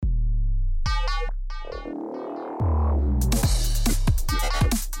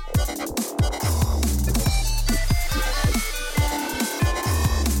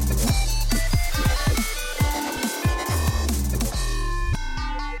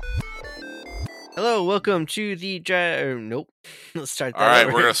Hello, welcome to the nope. Let's start All that right,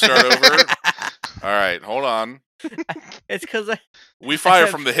 over. we're gonna start over. All right, hold on. It's because We fire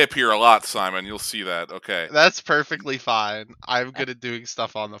have- from the hip here a lot, Simon. You'll see that. Okay. That's perfectly fine. I'm good at doing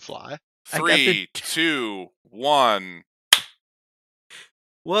stuff on the fly. I got the- 3, 2, 1.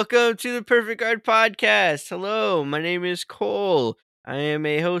 welcome to the Perfect Guard Podcast. Hello, my name is Cole. I am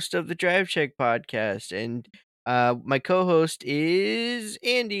a host of the Drive Check Podcast, and my co-host is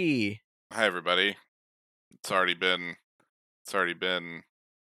Andy. Hi, everybody. It's already been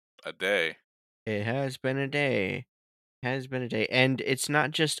a day. It has been a day. And it's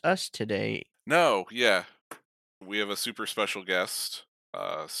not just us today. No, yeah, we have a super special guest.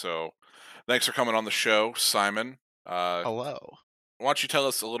 So thanks for coming on the show, Simon. Hello. Why don't you tell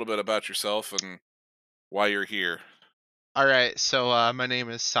us a little bit about yourself and why you're here? All right, so my name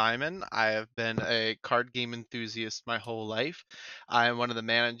is Simon. I have been a card game enthusiast my whole life. I am one of the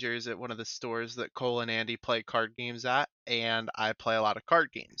managers at one of the stores that Cole and Andy play card games at, and I play a lot of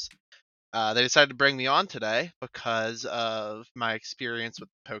card games. They decided to bring me on today because of my experience with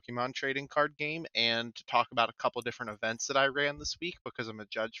the Pokemon trading card game and to talk about a couple different events that I ran this week because I'm a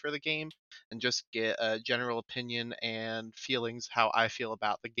judge for the game and just get a general opinion and feelings how I feel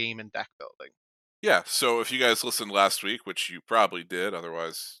about the game and deck building. Yeah, so if you guys listened last week, which you probably did,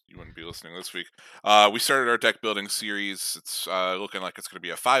 otherwise you wouldn't be listening this week, we started our deck building series. It's looking like it's going to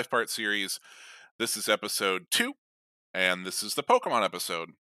be a 5-part series. This is episode 2, and this is the Pokemon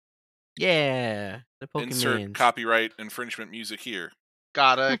episode. Yeah, the Pokemon. Insert copyright infringement music here.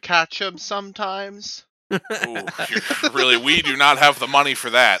 Gotta catch 'em sometimes. Ooh, really, we do not have the money for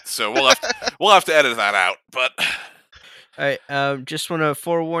that, so we'll have to edit that out. But all right, just want to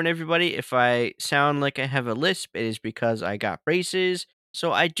forewarn everybody, if I sound like I have a lisp, it is because I got braces,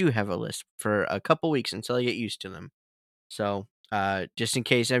 so I do have a lisp for a couple weeks until I get used to them. So, just in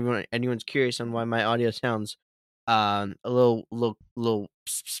case anyone's curious on why my audio sounds a little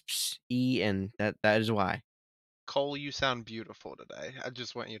pss, pss, pss, e, and that is why. Cole, you sound beautiful today. I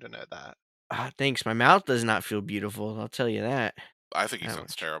just want you to know that. Thanks. My mouth does not feel beautiful. I'll tell you that. I think he Ouch.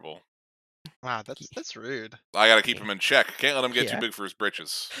 sounds terrible. Wow, that's rude. I gotta keep him in check. Can't let him get Yeah. too big for his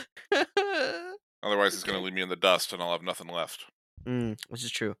britches. Otherwise, he's gonna leave me in the dust, and I'll have nothing left. This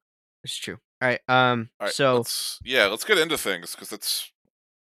is true. This is true. All right. All right, So let's get into things because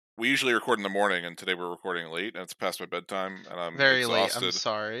we usually record in the morning, and today we're recording late, and it's past my bedtime, and I'm Very exhausted. late. I'm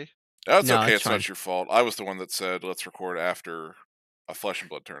sorry. That's No, okay. it's It's fine. not your fault. I was the one that said let's record after a Flesh and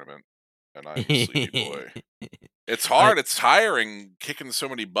Blood tournament, and I'm a sleepy boy. It's hard. It's tiring kicking so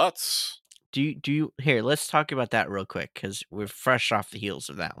many butts. Do you here? Let's talk about that real quick because we're fresh off the heels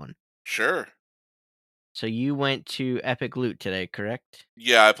of that one. Sure. So you went to Epic Loot today, correct?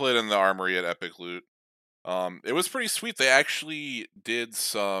 Yeah, I played in the armory at Epic Loot. It was pretty sweet. They actually did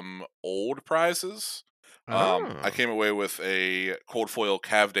some old prizes. I came away with a cold foil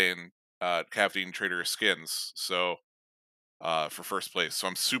Cavdane Trader Skins. So, for first place. So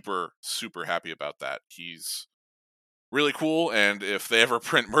I'm super, super happy about that. He's really cool, and if they ever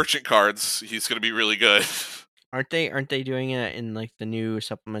print merchant cards, he's going to be really good. Aren't they doing it in like the new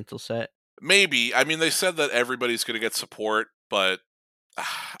supplemental set? Maybe. I mean, they said that everybody's going to get support, but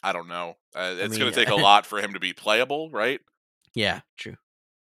I don't know. It's going to take a lot for him to be playable, right? Yeah, true.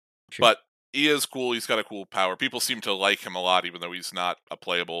 But he is cool. He's got a cool power. People seem to like him a lot, even though he's not a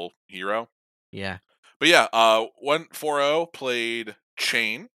playable hero. Yeah. But yeah, 140 played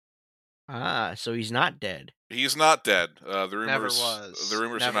Chain. So he's not dead. He's not dead. The rumors, Never was. The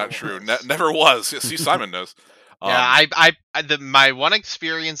rumors Never are not true. was. Never was. See, Simon knows. Yeah, my one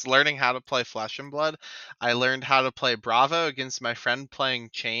experience learning how to play Flesh and Blood, I learned how to play Bravo against my friend playing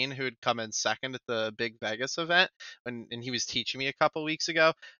Chain, who had come in second at the Big Vegas event, and he was teaching me a couple weeks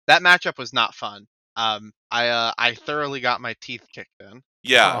ago. That matchup was not fun. I thoroughly got my teeth kicked in.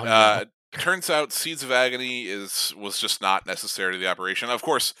 Yeah. Oh, no. Turns out Seeds of Agony was just not necessary to the operation. Of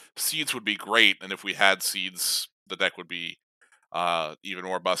course, Seeds would be great, and if we had Seeds, the deck would be even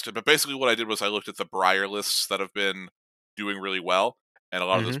more busted. But basically what I did was I looked at the Briar lists that have been doing really well, and a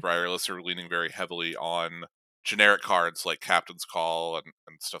lot of those Briar lists are leaning very heavily on generic cards like Captain's Call and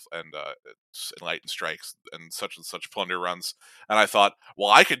stuff, and Enlightened Strikes and such plunder runs. And I thought, well,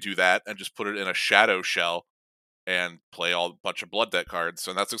 I could do that and just put it in a Shadow Shell and play a bunch of blood deck cards,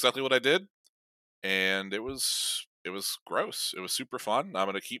 and that's exactly what I did. And it was gross. It was super fun. I'm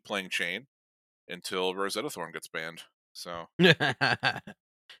gonna keep playing Chain until Rosetta Thorn gets banned. So that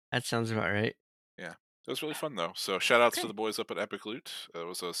sounds about right. Yeah, it was really fun though. So shout outs to the boys up at Epic Loot. It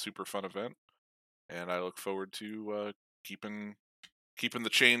was a super fun event, and I look forward to keeping the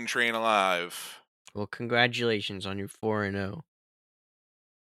Chain train alive. Well, congratulations on your 4-0.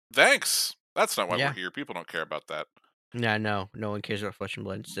 Thanks. That's not why we're Yeah. here. People don't care about that. Yeah, no one cares about Flesh and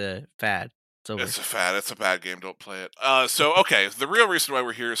Blood. It's a fad. It's over. It's a fad. It's a bad game. Don't play it. Okay. The real reason why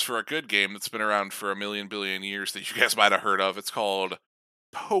we're here is for a good game that's been around for a million billion years that you guys might have heard of. It's called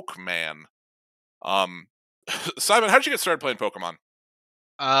Pokemon. Um, Simon, how did you get started playing Pokemon?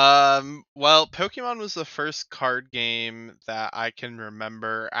 Well, Pokemon was the first card game that I can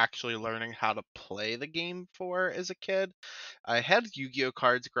remember actually learning how to play the game for as a kid. I had Yu-Gi-Oh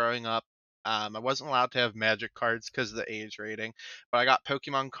cards growing up. I wasn't allowed to have Magic cards because of the age rating, but I got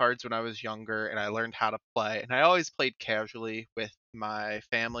Pokemon cards when I was younger, and I learned how to play. And I always played casually with my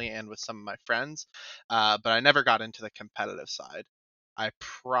family and with some of my friends, but I never got into the competitive side. I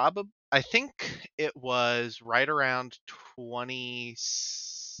think it was right around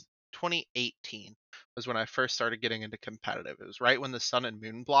 2018 was when I first started getting into competitive. It was right when the Sun and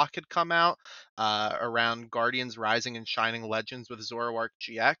Moon block had come out, around Guardians Rising and Shining Legends with Zoroark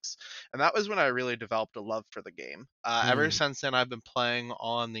GX, and that was when I really developed a love for the game. Ever Mm. since then, I've been playing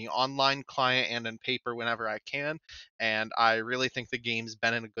on the online client and in paper whenever I can, and I really think the game's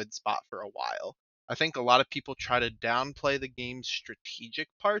been in a good spot for a while. I think a lot of people try to downplay the game's strategic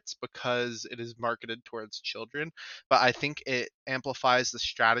parts because it is marketed towards children, but I think it amplifies the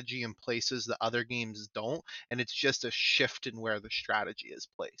strategy in places that other games don't, and it's just a shift in where the strategy is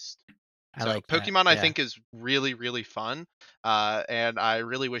placed. I So like that. Pokemon, I Yeah. think, is really, really fun, and I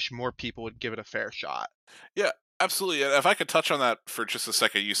really wish more people would give it a fair shot. Yeah, absolutely. And if I could touch on that for just a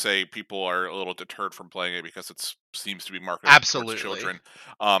second, you say people are a little deterred from playing it because it seems to be marketed towards Absolutely. children.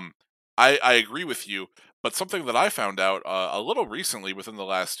 Um, I agree with you, but something that I found out a little recently within the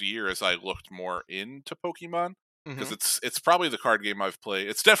last year as I looked more into Pokemon, because Hmm. it's probably the card game I've played.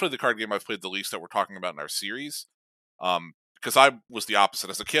 It's definitely the card game I've played the least that we're talking about in our series. Because I was the opposite.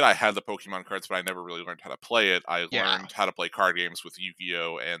 As a kid, I had the Pokemon cards, but I never really learned how to play it. I Yeah. learned how to play card games with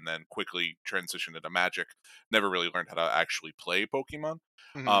Yu-Gi-Oh, and then quickly transitioned into Magic. Never really learned how to actually play Pokemon.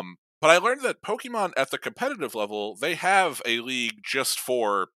 Hmm. But I learned that Pokemon at the competitive level, they have a league just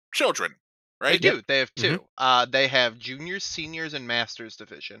for children, They right? Yep. do. They have Mhm. two. They have juniors, seniors, and masters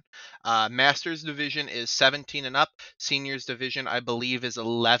division. Masters division is 17 and up. Seniors division, I believe, is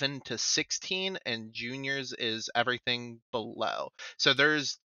 11 to 16, and juniors is everything below. So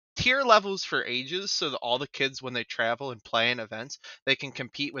there's tier levels for ages, so that all the kids, when they travel and play in events, they can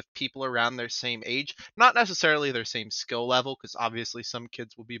compete with people around their same age. Not necessarily their same skill level, because obviously some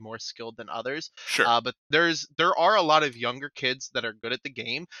kids will be more skilled than others. Sure. But there are a lot of younger kids that are good at the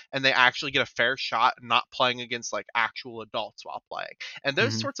game and they actually get a fair shot not playing against like actual adults while playing. And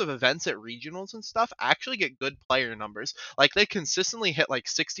those Mhm. sorts of events at regionals and stuff actually get good player numbers. Like they consistently hit like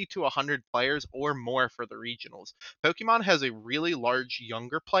 60 to 100 players or more for the regionals. Pokemon has a really large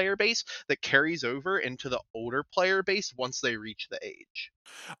younger player base that carries over into the older player base once they reach the age.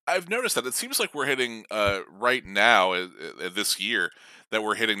 I've noticed that it seems like we're hitting right now this year that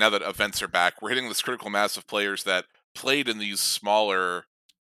we're hitting now that events are back. We're hitting this critical mass of players that played in these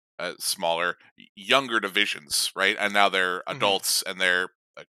younger divisions, right? And now they're Hmm. adults and they're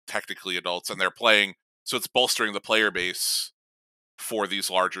technically adults and they're playing. So it's bolstering the player base for these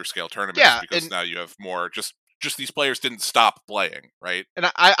larger scale tournaments Yeah, because now you have more. Just these players didn't stop playing, right? and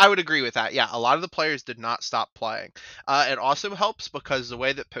I would agree with that. Yeah, a lot of the players did not stop playing. It also helps because the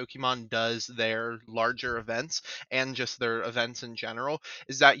way that Pokemon does their larger events and just their events in general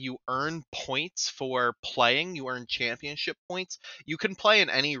is that you earn points for playing. You earn championship points. You can play in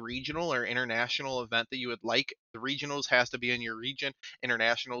any regional or international event that you would like. The regionals has to be in your region.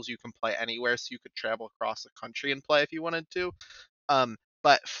 Internationals you can play anywhere, so you could travel across the country and play if you wanted to.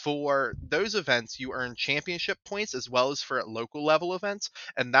 But for those events, you earn championship points as well as for local level events,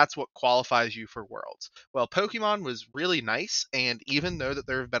 and that's what qualifies you for Worlds. Well, Pokemon was really nice, and even though that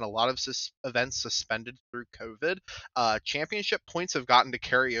there have been a lot of events suspended through COVID, championship points have gotten to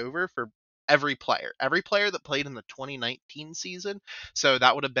carry over for every player that played in the 2019 season. So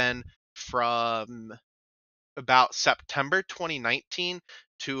that would have been from about September 2019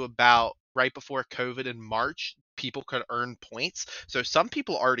 to about right before COVID in March, people could earn points. So some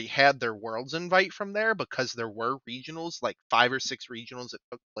people already had their Worlds invite from there because there were regionals, like 5 or 6 regionals that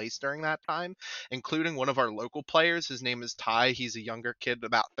took place during that time, including one of our local players. His name is Ty. He's a younger kid,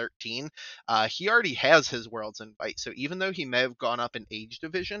 about 13. He already has his Worlds invite. So even though he may have gone up in age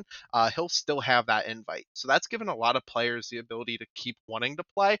division, he'll still have that invite. So that's given a lot of players the ability to keep wanting to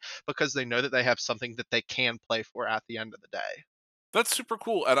play because they know that they have something that they can play for at the end of the day. That's super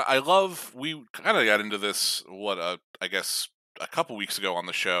cool, and I love. We kind of got into this I guess a couple weeks ago on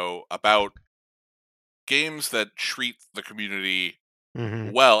the show about games that treat the community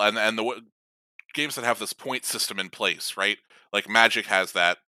Mhm. well, and games that have this point system in place, right? Like Magic has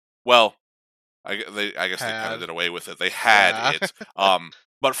that. Well, I guess they kind of Had. did away with it. They had Yeah. it,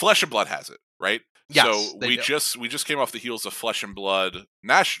 but Flesh and Blood has it, right? Yes, So they we do. just came off the heels of Flesh and Blood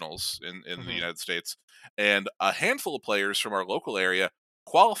Nationals in the Mhm. United States, and a handful of players from our local area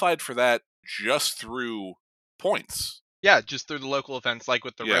qualified for that just through points. Yeah, just through the local events, like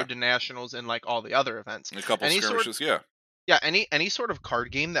with the Yeah, Road to Nationals and like all the other events. a couple Any sort skirmishes. Yeah, Yeah, any sort of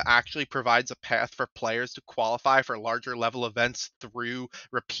card game that actually provides a path for players to qualify for larger level events through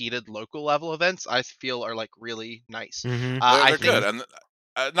repeated local level events, I feel are like really nice. Mhm. I they're good, think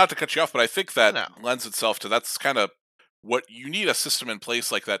and not to cut you off, but I think that no. lends itself to that's kind of what you need a system in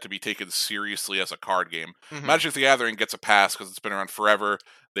place like that to be taken seriously as a card game. Hmm. Magic the Gathering gets a pass because it's been around forever.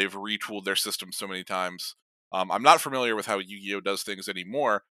 They've retooled their system so many times. I'm not familiar with how Yu-Gi-Oh does things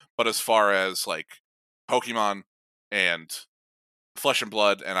anymore, but as far as like Pokemon and Flesh and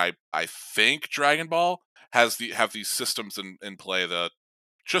Blood, and I think Dragon Ball have these systems in play that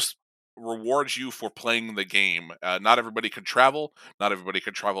just rewards you for playing the game. Not everybody can travel. Not everybody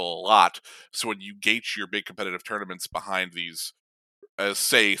can travel a lot. So when you gauge your big competitive tournaments behind these,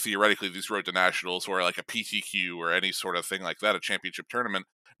 say theoretically these Road to Nationals or like a PTQ or any sort of thing like that, a championship tournament,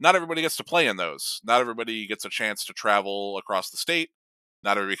 not everybody gets to play in those. Not everybody gets a chance to travel across the state.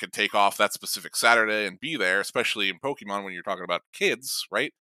 Not everybody can take off that specific Saturday and be there, especially in Pokemon when you're talking about kids,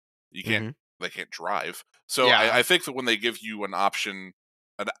 right? You can't, Mhm. they can't drive. So Yeah. I think that when they give you an option,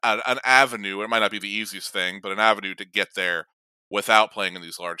 an avenue, it might not be the easiest thing, but an avenue to get there without playing in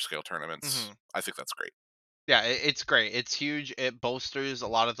these large scale tournaments, Hmm. I think that's great. Yeah, it's great. It's huge. It bolsters a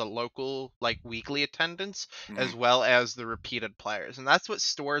lot of the local, like weekly attendance, Hmm. as well as the repeated players. And that's what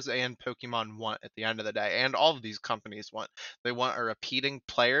stores and Pokemon want at the end of the day. And all of these companies want. They want a repeating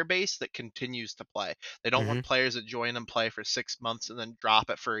player base that continues to play. They don't want Mhm. players that join and play for 6 months and then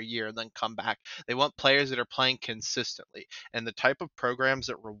drop it for a year and then come back. They want players that are playing consistently. And the type of programs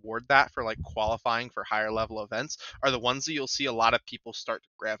that reward that for like qualifying for higher level events are the ones that you'll see a lot of people start to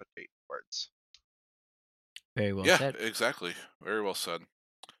gravitate towards. Very well Yeah, said. exactly. Very well said.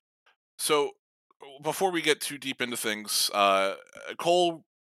 So before we get too deep into things, Cole,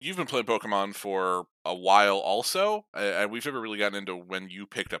 you've been playing Pokemon for a while, also, and we've never really gotten into when you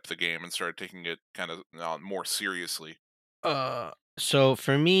picked up the game and started taking it kind of more seriously. So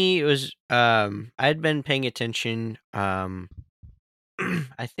for me, it was I'd been paying attention.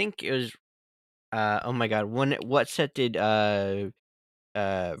 I think it was oh my god, what set did Reshiram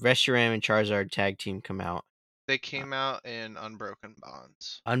and Charizard tag team come out? They Uh, came out in Unbroken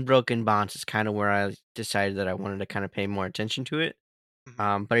Bonds. Unbroken Bonds is kind of where I decided that I wanted to kind of pay more attention to it.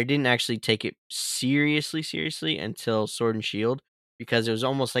 Mhm. But I didn't actually take it seriously until Sword and Shield because it was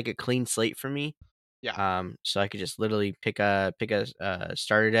almost like a clean slate for me. Yeah. So I could just literally pick a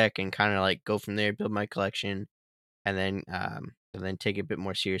starter deck and kind of like go from there, build my collection, and then take it a bit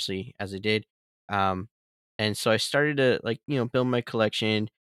more seriously as I did. Um, and so I started to like build my collection,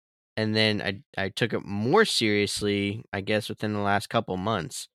 and then I took it more seriously, I guess, within the last couple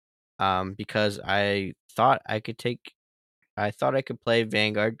months, because I thought I could play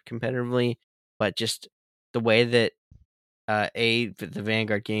Vanguard competitively, but just the way that the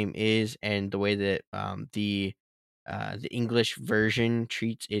Vanguard game is, and the way that the English version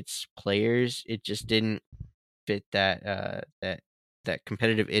treats its players, it just didn't fit that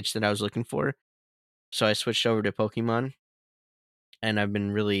competitive itch that I was looking for. So I switched over to Pokemon, and I've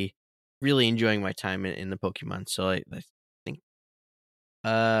been really enjoying my time in the Pokemon. So I think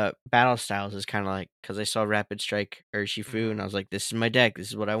battle styles is kind of like because I saw Rapid Strike Urshifu, Mhm. and I was like, this is my deck. This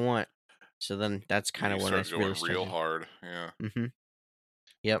is what I want. So then that's And kind you of when I started really going real started. hard. Yeah, Mm-hmm.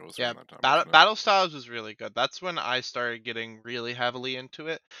 Yep. that was Yeah, around that time, Battle wasn't it? Battle Styles was really good. That's when I started getting really heavily into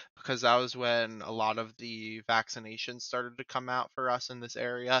it because that was when a lot of the vaccinations started to come out for us in this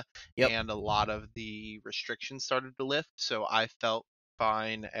area Yep. and a lot of the restrictions started to lift. So I felt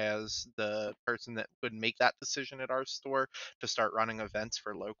fine as the person that would make that decision at our store to start running events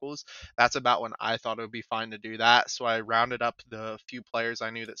for locals. That's about when I thought it would be fine to do that. So I rounded up the few players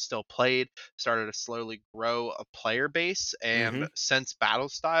I knew that still played, started to slowly grow a player base, and Mm-hmm. since Battle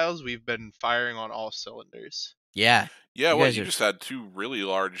Styles, we've been firing on all cylinders. Yeah. Yeah, You what guys you are. just had two really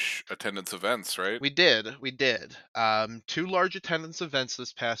large attendance events, right? We did. Two large attendance events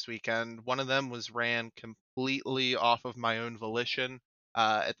this past weekend. One of them was ran completely off of my own volition.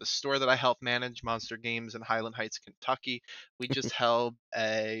 At the store that I help manage, Monster Games in Highland Heights, Kentucky, we just held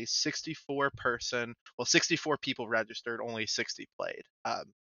a 64 person, well, 64 people registered, only 60 played.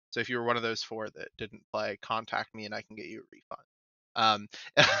 So if you were one of those four that didn't play, contact me and I can get you a refund.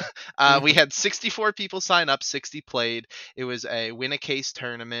 Um, we had 64 people sign up, 60 played. It was a win a case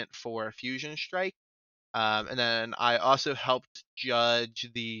tournament for Fusion Strike. And then I also helped judge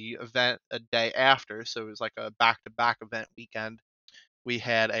the event a day after, so it was like a back-to-back event weekend. We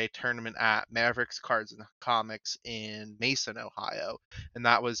had a tournament at Mavericks Cards and Comics in Mason, Ohio, and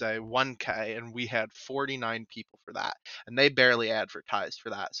that was a 1K, and we had 49 people for that, and they barely advertised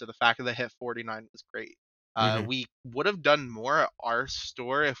for that, so the fact that they hit 49 was great. Mhm. We would have done more at our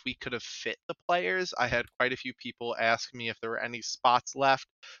store if we could have fit the players. I had quite a few people ask me if there were any spots left.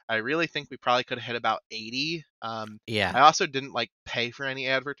 I really think we probably could have hit about 80. Yeah. I also didn't like pay for any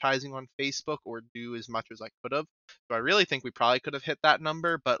advertising on Facebook or do as much as I could have. So I really think we probably could have hit that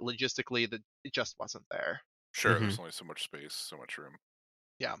number, but logistically, it just wasn't there. Sure, Mhm. there's only so much space, so much room.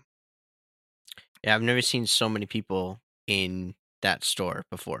 Yeah. Yeah, I've never seen so many people in that store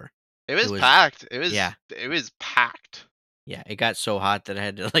before. It It was was packed. yeah. It was packed. Yeah, it got so hot that I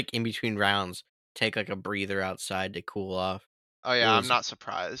had to, like, in between rounds, take, like, a breather outside to cool off. Oh It yeah, I'm was not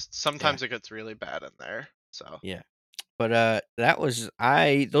surprised. yeah, Sometimes it gets really bad in there. So yeah. But,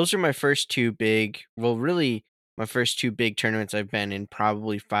 those are my first 2 big well, really, my first 2 big tournaments I've been in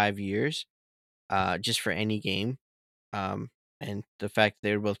probably 5 years, just for any game, um, and the fact that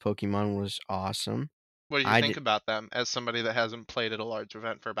they were both Pokemon was awesome. what do you I think did about them as somebody that hasn't played at a large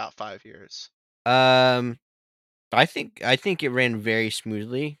event for about 5 years? um, I think it ran very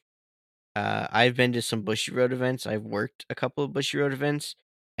smoothly. I've been to some Bushy Road events, I've worked a couple of Bushy Road events,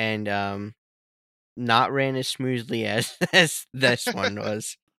 and, not ran as smoothly as as this one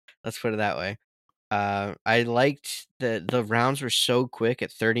was. Let's put it that way. I liked the rounds were so quick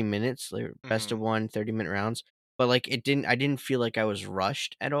at 30 minutes, they were best of Mhm. 1 30-minute rounds, but, like, I didn't feel like I was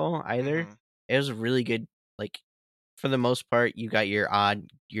rushed at all either. Mhm. It was a really good like, for the most part, you got your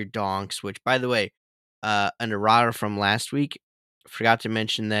donks, which, by the way, an errata from last week, forgot to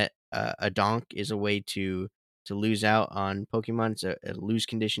mention that, a donk is a way to lose out on Pokemon. It's a lose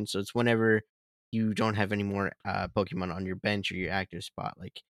condition, so it's whenever you don't have any more, Pokemon on your bench or your active spot,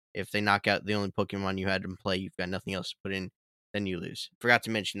 like, if they knock out the only Pokemon you had in play, you've got nothing else to put in, then you lose. Forgot to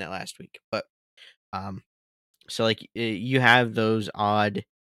mention that last week, but, um, so, like, you have those odd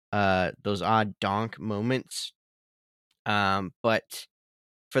donk moments, but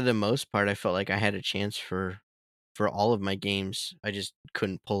for the most part, I felt like I had a chance for all of my games. I just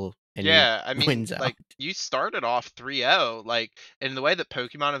couldn't pull any Yeah, I mean, wins out. like you started off 3-0, like, and the way that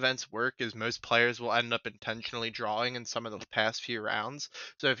Pokemon events work is most players will end up intentionally drawing in some of the past few rounds.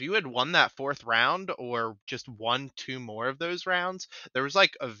 So if you had won that fourth round or just won two more of those rounds, there was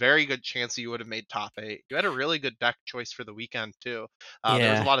like a very good chance that you would have made top 8. You had a really good deck choice for the weekend too. There was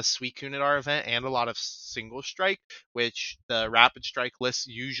a Yeah. lot of Suicune at our event and a lot of Single Strike, which the Rapid Strike lists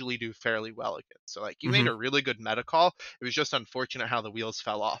usually do fairly well against. So like you made Mhm. a really good meta call. It was just unfortunate how the wheels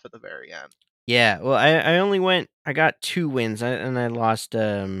fell off at the very end. Yeah, well, I got 2 wins, and I lost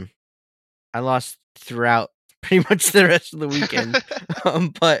throughout pretty much the rest of the weekend.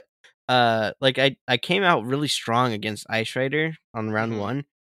 But, like, I came out really strong against Ice Rider on round Mhm. 1,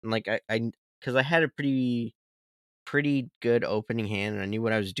 and, like, because I had a pretty good opening hand, and I knew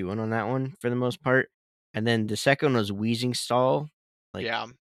what I was doing on that one for the most part, and then the second one was Wheezing Stall, like, Yeah,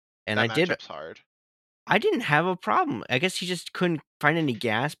 and that matchup's hard. I didn't have a problem. I guess he just couldn't find any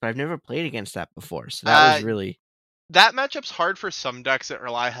gas, but I've never played against that before, so that was Uh, really that matchup's hard for some decks that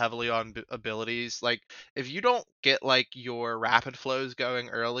rely heavily on abilities. Like, if you don't get like your rapid flows going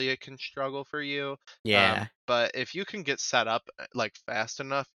early, it can struggle for you. yeah. But if you can get set up like fast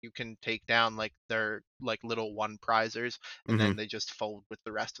enough, you can take down like their like little one prizers, and Mhm. then they just fold with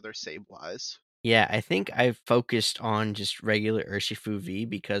the rest of their Sableyes. Yeah, I think I focused on just regular Urshifu V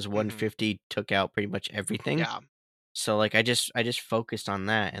because Hmm. 150 took out pretty much everything. Yeah. So, like, I just focused on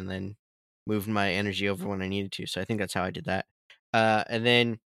that and then moved my energy over when I needed to, so I think that's how I did that. And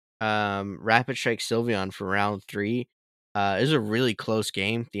then, Rapid Strike Sylveon for round 3. It was a really close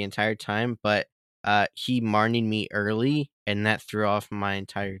game the entire time, but, he Marnied me early, and that threw off my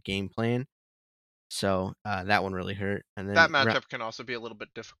entire game plan. So, that one really hurt, and That then matchup can also be a little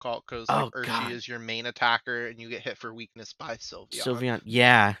bit difficult because like oh Urshi god. is your main attacker, and you get hit for weakness by Sylveon. Sylveon,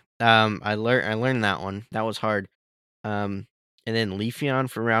 yeah. I learned that one. That was hard. And then Leafeon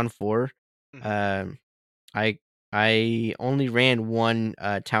for round 4. Hmm. Um, I I only ran one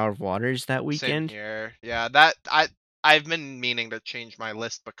Tower of Waters that Same weekend. here. Yeah, that I've been meaning to change my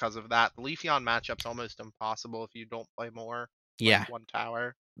list because of that. The Leafeon matchup's almost impossible if you don't play more, like Yeah. one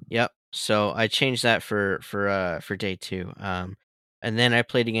tower. Yep. So I changed that for day 2. And then I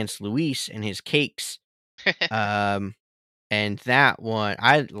played against Luis and his cakes. Um, and that one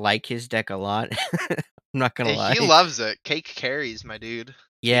I like his deck a lot. I'm not gonna He lie. loves it. Cake carries, my dude. Cake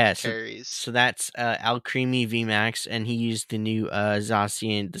Yeah, carries. so that's Alcremie VMAX, and he used the new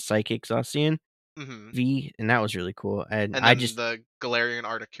Zacian, the Psychic Zacian. Hmm. V, and that was really cool. And And I then just the Galarian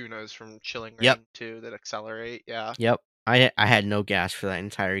Articunos from Chilling yep, Reign too that accelerate. Yeah. yep. I had no gas for that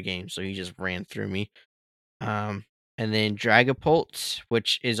entire game, so he just ran through me. Um, and then Dragapult,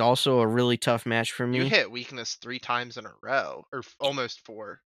 which is also a really tough match for You me. hit weakness 3 times in a row, or almost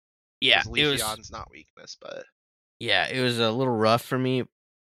 4, Yeah, because it was Leafeon's not weakness, but it was a little rough for me.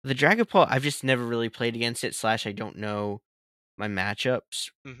 The Dragapult, I've just never really played against it. Slash, I don't know my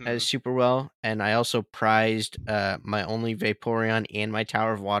matchups as hmm. super well, and I also prized my only Vaporeon and my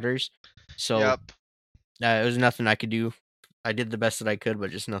Tower of Waters, so Yep. it was nothing I could do. I did the best that I could,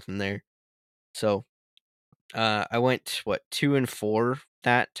 but just nothing there. So I went 2-4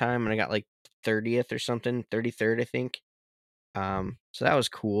 that time, and I got like 30th or something, 33rd, I think. So that was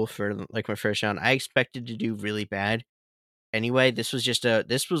cool for like my first round. I expected to do really bad. Anyway, this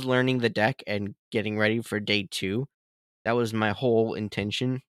was learning the deck and getting ready for day 2. That was my whole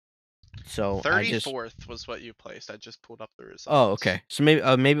intention. So I just 34th was what you placed. I just pulled up the oh, results. okay. So maybe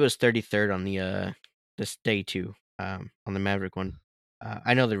it was 33rd on the this day 2 on the Maverick one.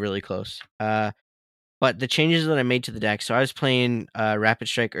 I know they're really close. But the changes that I made to the deck, so I was playing Rapid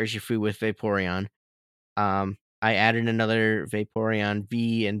Strike Urshifu with Vaporeon. I added another Vaporeon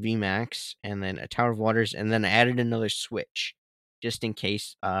V and V Max, and then a Tower of Waters, and then I added another switch, just in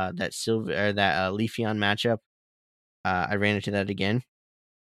case that Leafeon matchup. I ran into that again,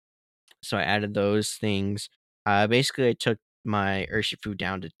 so I added those things. Basically, I took my Urshifu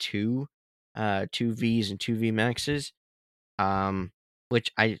down to two Vs and two V Maxes. Um,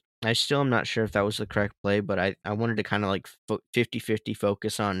 which I still am not sure if that was the correct play, but I wanted to kind of like 50-50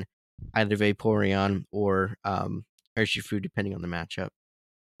 focus on either Vaporeon or Urshifu depending on the matchup.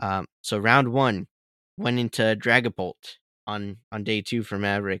 So round 1 went into Dragapult on day 2 for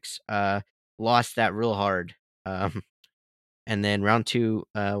Mavericks. Lost that real hard. And then round 2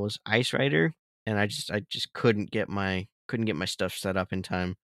 was Ice Rider, and I just couldn't get my stuff set up in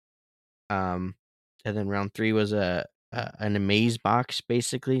time. Um, and then round 3 was an Amaze box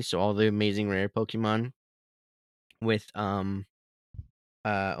basically, so all the amazing rare Pokemon with oh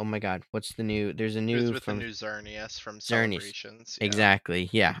my god, what's the new? There's a It was new with the from new Xerneas from Xerneas. Celebrations. Yeah. Exactly.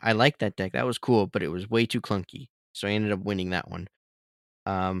 Yeah, I like that deck. That was cool, but it was way too clunky. So I ended up winning that one.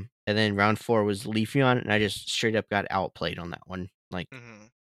 And then round 4 was Leafeon, and I just straight up got outplayed on that one. Like Hmm.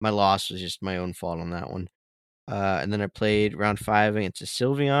 my loss was just my own fault on that one. And then I played round 5 against a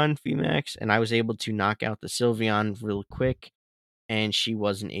Sylveon VMAX, and I was able to knock out the Sylveon real quick, and she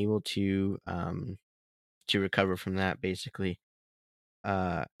wasn't able to recover from that basically.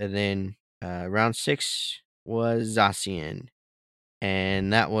 And then round 6 was Zacian,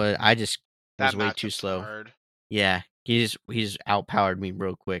 and that was I just was That way too matchup's slow. hard. Yeah, he's outpowered me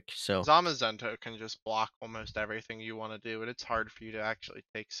real quick. So Zamazenta can just block almost everything you want to do, and it's hard for you to actually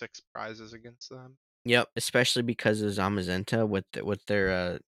take 6 prizes against them. yep, especially because of Zamazenta with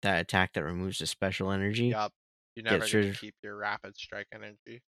their that attack that removes the special energy Yup. You're never gets going to rid, keep your rapid strike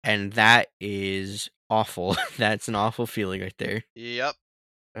energy. and that is awful. That's an awful feeling right there. Yep.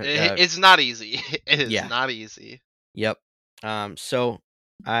 Uh, uh, It's not easy. It is yeah, not easy. yep. So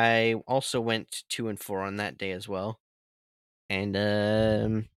I also went 2-4 on that day as well, and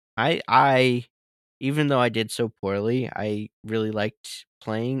I even though I did so poorly, I really liked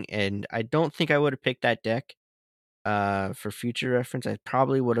playing, and I don't think I would have picked that deck. For future reference, I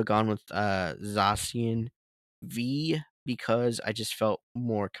probably would have gone with Zacian V because I just felt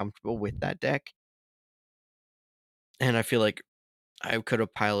more comfortable with that deck, and I feel like I could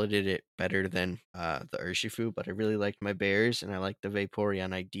have piloted it better than the Urshifu. But I really liked my bears, and I liked the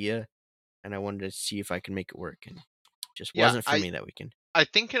Vaporeon idea, and I wanted to see if I could make it work, and it just Yeah, wasn't for me that weekend. I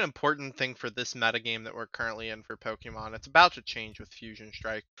think an important thing for this metagame that we're currently in for Pokemon, it's about to change with Fusion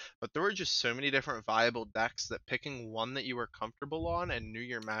Strike, but there were just so many different viable decks that picking one that you were comfortable on and knew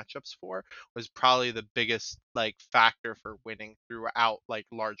your matchups for was probably the biggest like factor for winning throughout like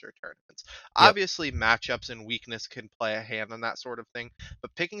larger tournaments. Yep. Obviously, matchups and weakness can play a hand on that sort of thing,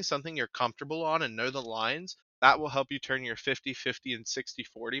 but picking something you're comfortable on and know the lines, that will help you turn your 50-50 and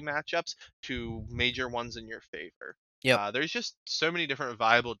 60-40 matchups to major ones in your favor. Yep. There's just so many different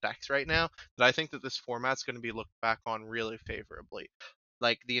viable decks right now that I think that this format's going to be looked back on really favorably.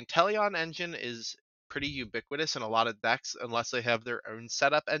 Like the Inteleon engine is pretty ubiquitous in a lot of decks unless they have their own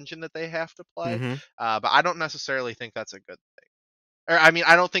setup engine that they have to play. Mm-hmm. But I don't necessarily think that's a good thing. Or I mean,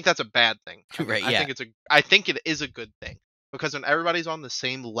 I don't think that's a bad thing. Right. Yeah. I think it is a good thing because when everybody's on the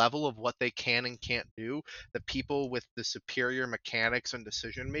same level of what they can and can't do, the people with the superior mechanics and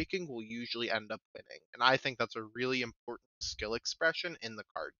decision making will usually end up winning. And I think that's a really important skill expression in the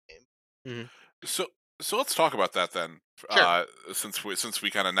card game. Mm-hmm. So So let's talk about that then. Sure. Since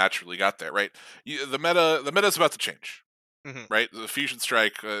we kind of naturally got there, right? The meta is about to change, Hmm. right? The Fusion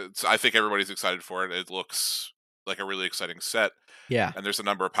Strike. I think everybody's excited for it. It looks like a really exciting set, Yeah. and there's a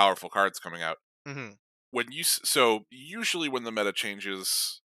number of powerful cards coming out. Hmm. So usually when the meta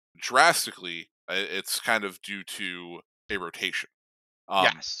changes drastically, it's kind of due to a rotation. Um,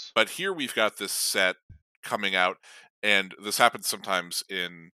 Yes. but here we've got this set coming out, and this happens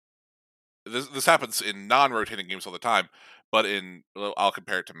in non-rotating games all the time. But I'll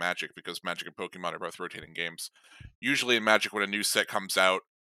compare it to Magic because Magic and Pokemon are both rotating games. Usually in Magic, when a new set comes out,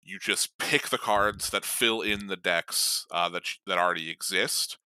 you just pick the cards that fill in the decks that already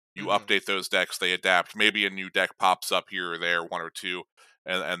exist. You Hmm. update those decks, they adapt. Maybe a new deck pops up here or there, one or two,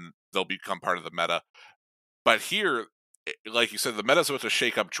 and they'll become part of the meta. But here, like you said, the meta's about to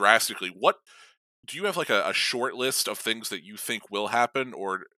shake up drastically. What do you have like a short list of things that you think will happen,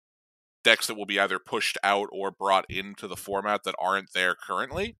 or decks that will be either pushed out or brought into the format that aren't there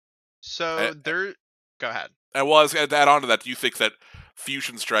currently? So And, there. Go ahead. and well, I was going to add on to that. Do you think that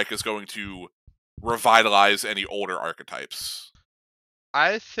Fusion Strike is going to revitalize any older archetypes?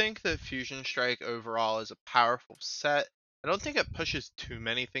 I think that Fusion Strike overall is a powerful set. I don't think it pushes too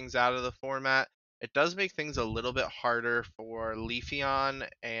many things out of the format. It does make things a little bit harder for Leafeon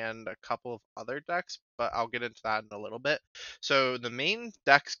and a couple of other decks, but I'll get into that in a little bit. So the main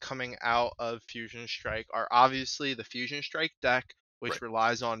decks coming out of Fusion Strike are obviously the Fusion Strike deck, which Right.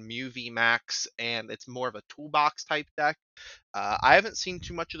 relies on Mew VMAX, and it's more of a toolbox type deck. I haven't seen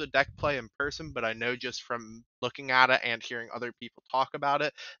too much of the deck play in person, but I know just from looking at it and hearing other people talk about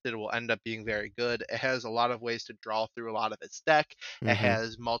it that it will end up being very good. It has a lot of ways to draw through a lot of its deck. It Mm-hmm.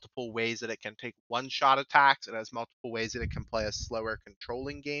 has multiple ways that it can take one-shot attacks. It has multiple ways that it can play a slower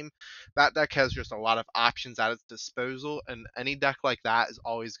controlling game. That deck has just a lot of options at its disposal, and any deck like that is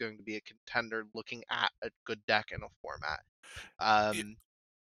always going to be a contender looking at a good deck in a format. Yeah, Um,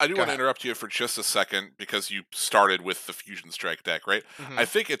 I do Go want to ahead. interrupt you for just a second because you started with the Fusion Strike deck, right? I Hmm.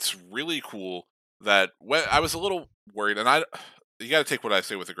 think it's really cool that when I was a little worried, and you got to take what I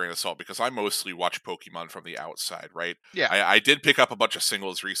say with a grain of salt because I mostly watch Pokemon from the outside, right? Yeah. I did pick up a bunch of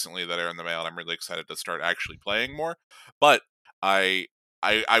singles recently that are in the mail, and I'm really excited to start actually playing more. But I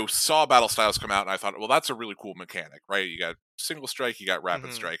I saw Battle Styles come out, and I thought, well, that's a really cool mechanic, right? You got Single Strike, you got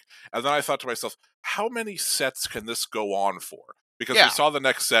Rapid Hmm. Strike, and then I thought to myself, how many sets can this go on for? Because we Yeah. saw the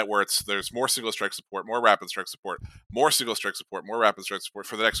next set where there's more single strike support, more rapid strike support, more single strike support, more rapid strike support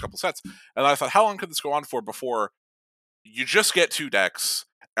for the next couple sets. And I thought, how long could this go on for before you just get two decks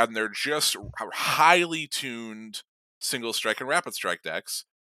and they're just highly tuned single strike and rapid strike decks,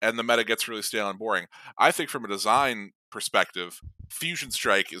 and the meta gets really stale and boring? I think from a design perspective, Fusion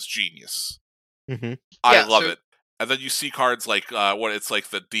Strike is genius. Mm-hmm. I Yeah. love So it. And then you see cards like what it's like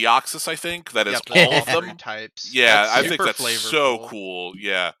the Deoxys, I think, that is yep, all all of three them. types. Yeah, That's I think super that's so flavorful. cool.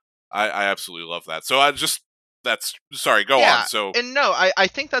 Yeah, I absolutely love that. So I just that's sorry. Go on. Yeah, So and no, I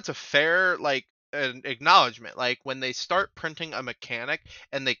think that's a fair like an acknowledgement. Like when they start printing a mechanic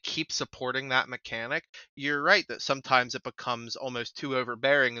and they keep supporting that mechanic, you're right that sometimes it becomes almost too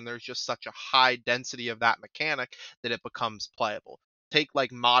overbearing and there's just such a high density of that mechanic that it becomes playable. Take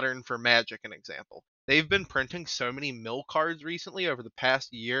like Modern for Magic an example. They've been printing so many mill cards recently over the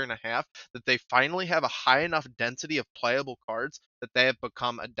past year and a half that they finally have a high enough density of playable cards that they have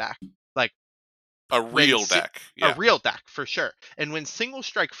become a deck. Like a when real deck. a Yeah. real deck for sure. And when Single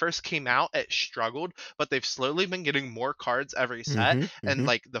Strike first came out, it struggled, but they've slowly been getting more cards every set. Mm-hmm. And Mm-hmm.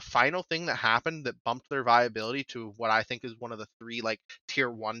 like the final thing that happened that bumped their viability to what I think is one of the three like tier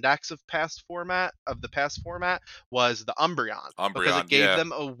one decks of the past format was the Umbreon because it Umbreon. gave Yeah.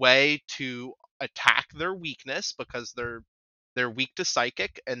 them a way to attack their weakness because they're weak to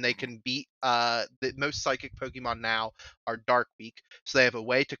psychic and they Mhm. can beat the most psychic Pokemon now are dark weak. So they have a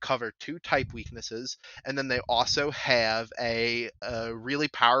way to cover two type weaknesses, and then they also have a really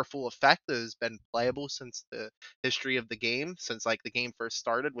powerful effect that has been playable since the history of the game, since like the game first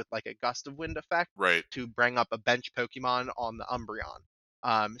started with like a gust of wind effect Right. to bring up a bench Pokemon on the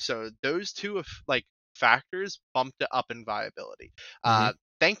Umbreon. So those two of like factors bumped it up in viability. Mm-hmm.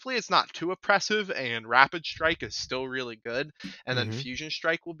 Thankfully, it's not too oppressive, and Rapid Strike is still really good, and then Mm-hmm. Fusion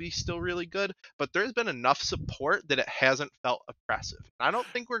Strike will be still really good. But there's been enough support that it hasn't felt oppressive. I don't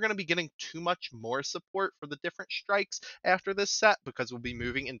think we're going to be getting too much more support for the different strikes after this set because we'll be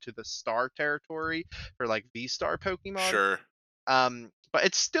moving into the star territory for like V Star Pokemon. Sure. But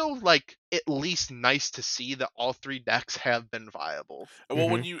it's still like at least nice to see that all three decks have been viable. Well,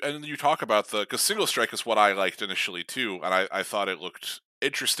 Mm-hmm. when you talk about because single strike is what I liked initially too, and I thought it looked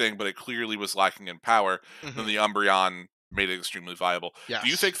interesting, but it clearly was lacking in power. Then Hmm. the Umbreon made it extremely viable. Yes. Do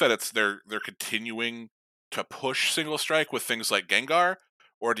you think that they're continuing to push single strike with things like Gengar,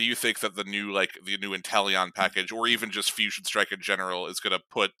 or do you think that the new Inteleon package, or even just Fusion Strike in general, is going to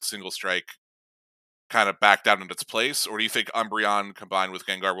put single strike kind of back down in its place, or do you think Umbreon combined with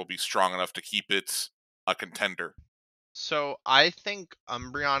Gengar will be strong enough to keep it a contender? So I think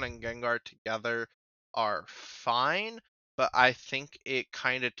Umbreon and Gengar together are fine, but I think it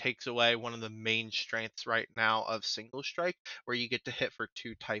kind of takes away one of the main strengths right now of Single Strike, where you get to hit for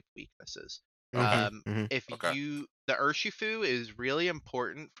 2 type weaknesses. Ah, If okay. the Urshifu is really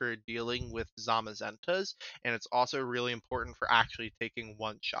important for dealing with Zamazentas, and it's also really important for actually taking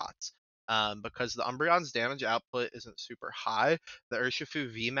one shots. Because the Umbreon's damage output isn't super high, the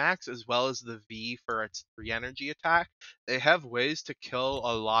Urshifu VMAX, as well as the V for its 3 energy attack, they have ways to kill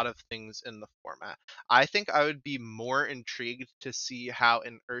a lot of things in the format. I think I would be more intrigued to see how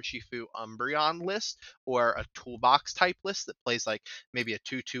an Urshifu Umbreon list or a toolbox type list that plays like maybe a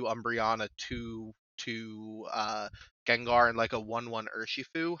 2/2 Umbreon, a 2/2 Gengar, and like a 1/1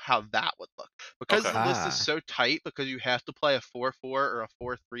 Urshifu, how that would look. Because Okay. the list is Ah. so tight, because you have to play a 4/4 or a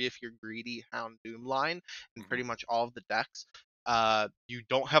 4/3 if you're greedy Houndoom line in Mhm. pretty much all of the decks. You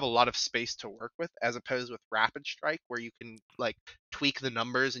don't have a lot of space to work with, as opposed with Rapid Strike, where you can like tweak the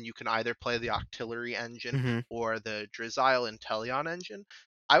numbers and you can either play the Octillery engine Mhm. or the Drizzile Inteleon engine.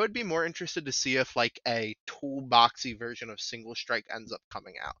 I would be more interested to see if like a toolboxy version of Single Strike ends up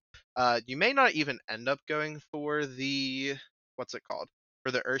coming out. You may not even end up going for the what's it called?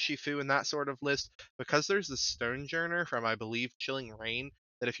 For the Urshifu in that sort of list, because there's the Stonejourner from I believe Chilling Reign,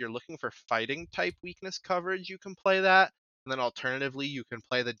 that if you're looking for fighting type weakness coverage, you can play that. And then alternatively, you can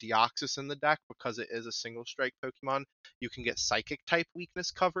play the Deoxys in the deck because it is a single strike Pokemon. You can get psychic type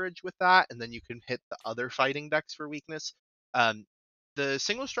weakness coverage with that, and then you can hit the other fighting decks for weakness. Um, the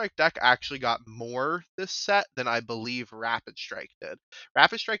single strike deck actually got more this set than I believe Rapid Strike did.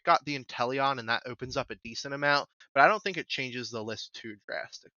 Rapid Strike got the Inteleon, and that opens up a decent amount, but I don't think it changes the list too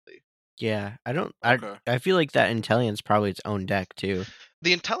drastically. Yeah, I don't. Okay. I feel like that Intellion's probably its own deck too.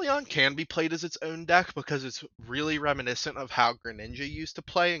 The Inteleon can be played as its own deck because it's really reminiscent of how Greninja used to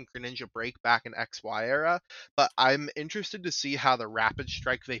play in Greninja Break back in XY era. But I'm interested to see how the Rapid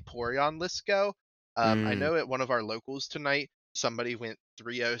Strike Vaporeon lists go. I Mm. know at one of our locals tonight, somebody went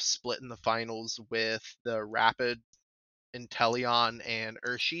 3-0 split in the finals with the Rapid Inteleon and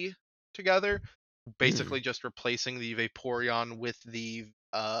Urshi together, Mm. basically just replacing the Vaporeon with the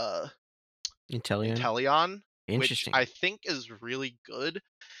Inteleon. Inteleon, which Interesting. I think is really good,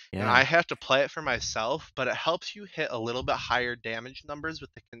 and I Yeah. have to play it for myself, but it helps you hit a little bit higher damage numbers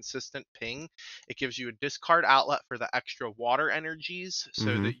with the consistent ping. It gives you a discard outlet for the extra water energies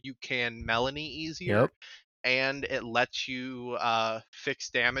so Mhm. that you can Melanie easier, Yep. and it lets you fix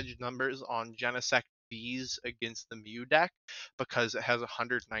damage numbers on Genesect Vs against the Mew deck because it has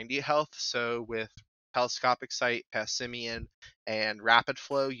 190 health. So with Telescopic Sight, Passimian, and Rapid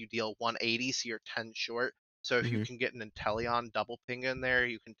Flow, you deal 180, so you're 10 short. So if you Mhm. can get an Inteleon double ping in there,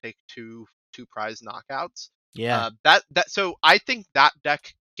 you can take two prize knockouts. Yeah. So I think that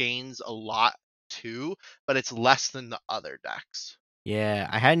deck gains a lot too, but it's less than the other decks. Yeah.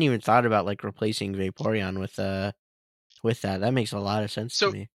 I hadn't even thought about like replacing Vaporeon with that. That makes a lot of sense to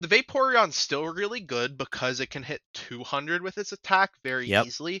So me. the Vaporeon's still really good because it can hit 200 with its attack very Yep.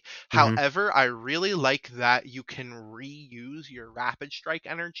 easily. Mhm. However, I really like that you can reuse your Rapid Strike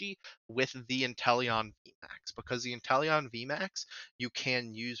energy with the Inteleon VMAX, because the Inteleon VMAX, you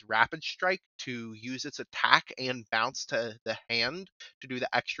can use Rapid Strike to use its attack and bounce to the hand to do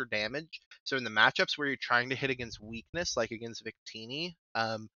the extra damage. So in the matchups where you're trying to hit against weakness, like against Victini,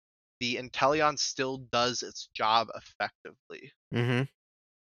 the Inteleon still does its job effectively. Mhm.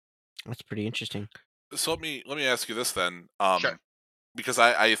 That's pretty interesting. So let me ask you this then, Sure. because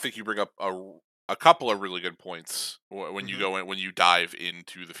I think you bring up a couple of really good points when you hmm go in when you dive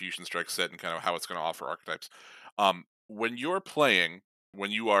into the Fusion Strike set and kind of how it's going to offer archetypes. When you're playing,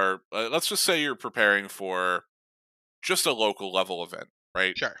 when you are, let's just say you're preparing for just a local level event,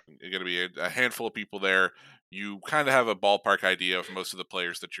 right? Sure. You're going to be a handful of people there. You kind of have a ballpark idea of most of the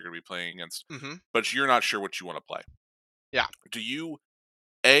players that you're going to be playing against, hmm but you're not sure what you want to play. Yeah. Do you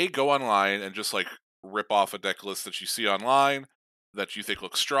go online and just like rip off a deck list that you see online that you think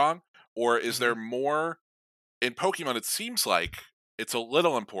looks strong, or is hmm there more in Pokemon? It seems like it's a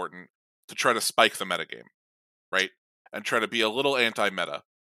little important to try to spike the metagame, right? And try to be a little anti-meta.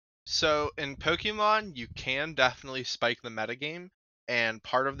 So in Pokemon, you can definitely spike the metagame, and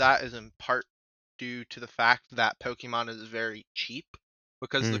part of that is in part due to the fact that Pokemon is very cheap.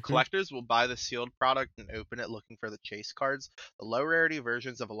 Because the Mhm. collectors will buy the sealed product and open it looking for the chase cards. The low rarity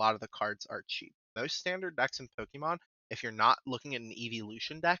versions of a lot of the cards are cheap. Most standard decks in Pokemon if you're not looking at an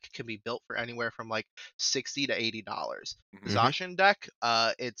evolution deck, can be built for anywhere from like $60 to $80. The Mhm. Zacian deck,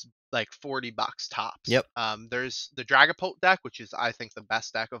 it's like $40 tops. Yep. There's the Dragapult deck, which is I think the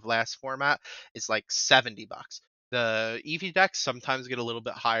best deck of last format, is like $70. The Eevee decks sometimes get a little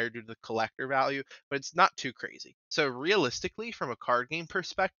bit higher due to the collector value, but it's not too crazy. So realistically, from a card game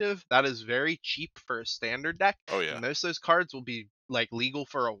perspective, that is very cheap for a standard deck, Oh yeah. and most of those cards will be like legal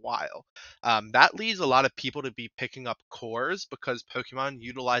for a while. That leads a lot of people to be picking up cores because Pokemon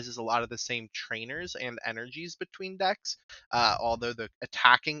utilizes a lot of the same trainers and energies between decks, although the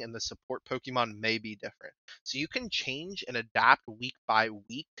attacking and the support Pokemon may be different. So you can change and adapt week by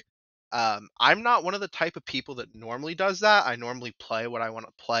week. I'm not one of the type of people that normally does that. I normally play what I want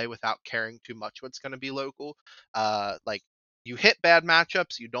to play without caring too much what's going to be local. Like you hit bad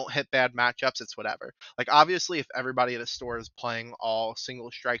matchups, you don't hit bad matchups, it's whatever. Like obviously, if everybody at a store is playing all single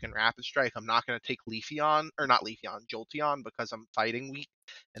strike and rapid strike, I'm not going to take Leafeon or not Leafeon, Jolteon because I'm fighting weak,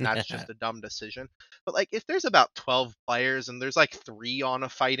 and that's just a dumb decision. But like if there's about 12 players and there's like 3 on a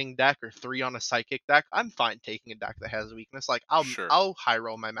fighting deck or 3 on a psychic deck, I'm fine taking a deck that has weakness. Like Sure. I'll high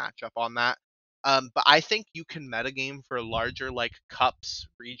roll my matchup on that. But I think you can metagame for larger like cups,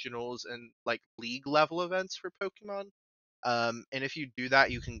 regionals, and like league level events for Pokemon. And if you do that,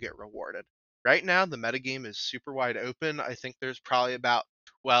 you can get rewarded. Right now, the metagame is super wide open. I think there's probably about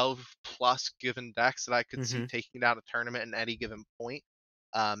 12 plus given decks that I could see Mhm. taking down a tournament at any given point.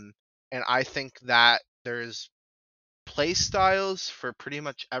 Um, and I think that there's play styles for pretty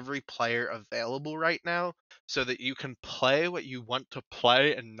much every player available right now so that you can play what you want to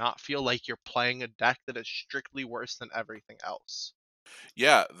play and not feel like you're playing a deck that is strictly worse than everything else.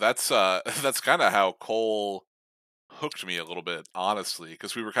 Yeah, that's that's kind of how Cole hooked me a little bit, honestly,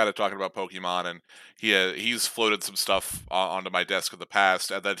 because we were kind of talking about Pokemon, and he's floated some stuff onto my desk in the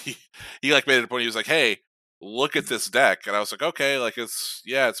past, and then he like made it a point. He was like, "Hey, look at this deck," and I was like, "Okay, like it's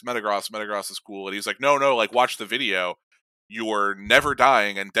Metagross. Metagross is cool." And he's like, "No, like watch the video. You're never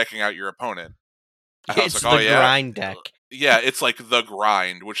dying and decking out your opponent." And I was It's like, "Oh the yeah, grind deck. yeah." It's like the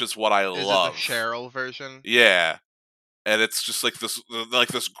grind, which is what I Is it the love. Cheryl version? Yeah, and it's just like this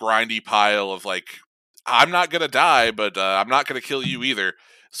grindy pile of like, I'm not gonna die, but I'm not gonna kill you either,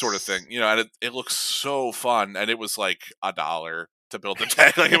 sort of thing. And it looks so fun, and it was like $1 to build the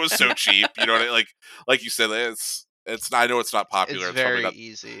deck. Like it was so cheap. You know what like you said, it's I know it's not It's popular. It's probably very not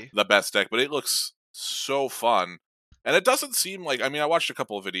easy. the best deck, but it looks so fun. And it doesn't seem like, I mean, I watched a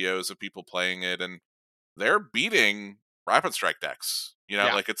couple of videos of people playing it, and they're beating Rapid Strike decks.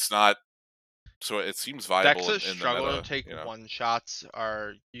 Yeah. Like it's not, so it seems Decks viable that in the struggle to meta. take one shots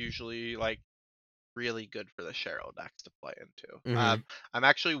are usually like really good for the Cheryl decks to play into. Mhm.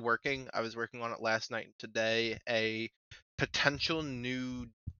 I was working on it last night and today, a potential new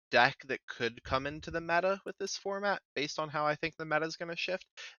deck that could come into the meta with this format based on how I think the meta is going to shift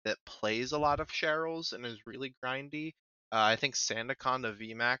that plays a lot of Cheryls and is really grindy. I think Sandaconda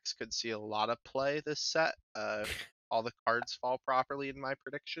VMAX could see a lot of play this set if all the cards fall properly in my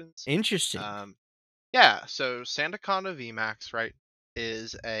predictions. Interesting. Yeah, so Sandaconda VMAX, right,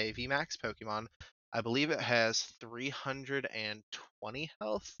 is a VMAX Pokemon. I believe it has 320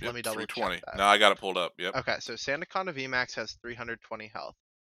 health. Yep, Let me double check 320. that. No, I got it pulled up. Yep. Okay, so Sandaconda VMAX has 320 health.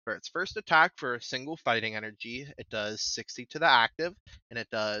 For its first attack for a single fighting energy, it does 60 to the active, and it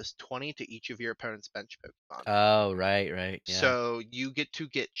does 20 to each of your opponent's bench Pokemon. Oh, right, yeah. So you get to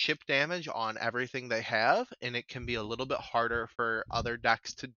get chip damage on everything they have, and it can be a little bit harder for other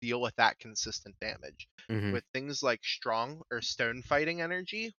decks to deal with that consistent damage. Mhm. With things like strong or stone fighting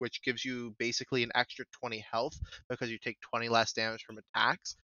energy, which gives you basically an extra 20 health because you take 20 less damage from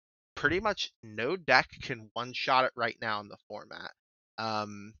attacks, pretty much no deck can one-shot it right now in the format.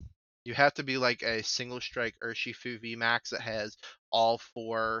 You have to be like a single strike Urshifu VMAX that has all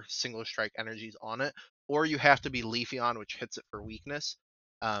 4 single strike energies on it, or you have to be Leafeon, which hits it for weakness.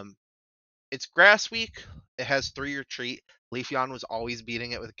 It's Grass Week. It has 3 retreat. Leafeon was always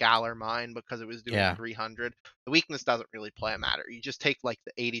beating it with Galar Mine because it was doing Yeah. 300. The weakness doesn't really play a matter. You just take like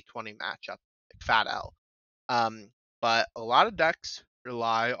the 80-20 matchup, like Fat L. But a lot of decks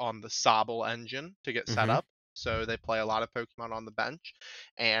rely on the Sobble engine to get set Mhm. up. So they play a lot of Pokemon on the bench.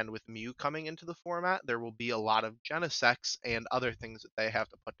 And with Mew coming into the format, there will be a lot of Genesects and other things that they have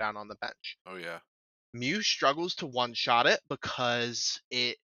to put down on the bench. Oh yeah. Mew struggles to one-shot it because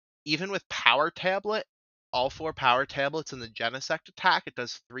even with Power Tablet, all 4 Power Tablets in the Genesect attack, it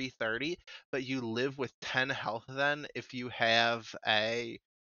does 330, but you live with 10 health then if you have a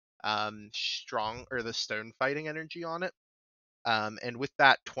strong or the stone fighting energy on it. And with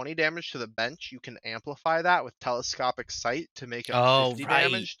that 20 damage to the bench, you can amplify that with telescopic sight to make it Oh, 50 right.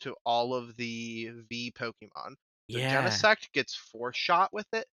 damage to all of the V Pokemon. The Yeah. Genesect gets 4-shot with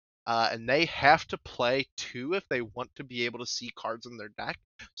it, and they have to play 2 if they want to be able to see cards in their deck.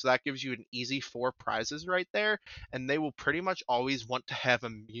 So that gives you an easy 4 prizes right there, and they will pretty much always want to have a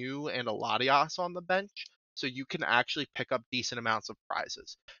Mew and a Latias on the bench, so you can actually pick up decent amounts of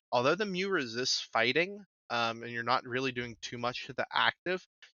prizes. Although the Mew resists fighting, and you're not really doing too much to the active,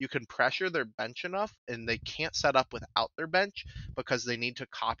 you can pressure their bench enough, and they can't set up without their bench because they need to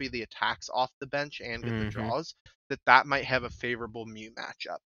copy the attacks off the bench and get the Mm-hmm. draws, that might have a favorable Mew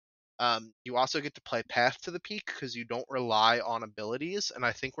matchup. You also get to play Path to the Peak because you don't rely on abilities, and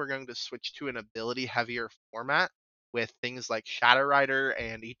I think we're going to switch to an ability heavier format with things like Shadow Rider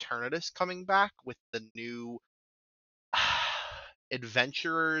and Eternatus coming back with the new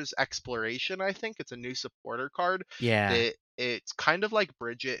Adventurer's Exploration. I think it's a new supporter card Yeah. that it's kind of like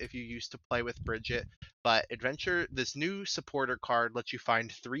Bridget if you used to play with Bridget, but this new supporter card lets you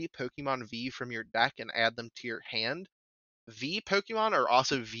find 3 Pokemon V from your deck and add them to your hand. V Pokemon are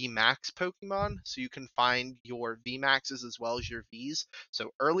also V Max Pokemon, so you can find your V Maxes as well as your Vs.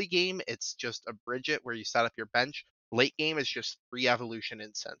 So early game, it's just a Bridget where you set up your bench. Late game is just 3 evolution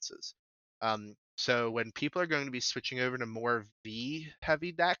incenses. So when people are going to be switching over to more V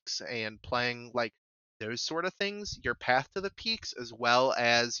heavy decks and playing like those sort of things, your Path to the Peaks as well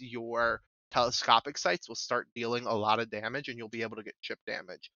as your telescopic sights will start dealing a lot of damage, and you'll be able to get chip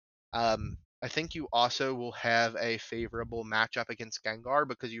damage. I think you also will have a favorable matchup against Gengar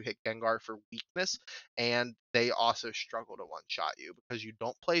because you hit Gengar for weakness, and they also struggle to one-shot you because you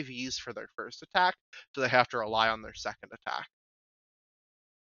don't play Vs for their first attack, so they have to rely on their second attack.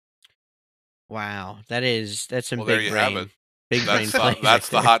 Wow. That's some Well, there big you have it. big brain That's the plays right that's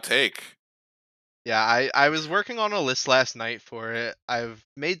the there. hot take. Yeah, I was working on a list last night for it. I've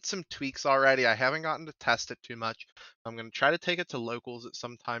made some tweaks already. I haven't gotten to test it too much. I'm going to try to take it to locals at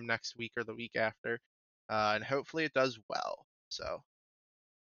some time next week or the week after, and hopefully it does well. So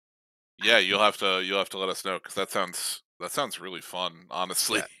Yeah, you'll have to let us know because that sounds really fun,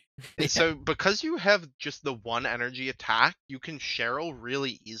 honestly. yeah. Yeah. So because you have just the one energy attack, you can Cheryl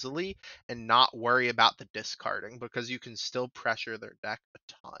really easily and not worry about the discarding because you can still pressure their deck a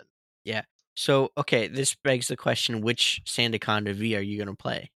ton. Yeah. So, okay, this begs the question, which Sandaconda V are you gonna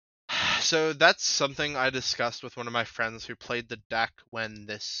play? So that's something I discussed with one of my friends who played the deck when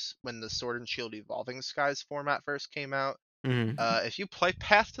the Sword and Shield Evolving Skies format first came out. Mhm. If you play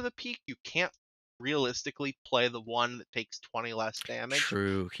Path to the Peak, you can't realistically play the one that takes 20 less damage.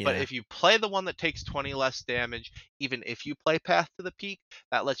 True, But yeah. if you play the one that takes 20 less damage, even if you play Path to the Peak,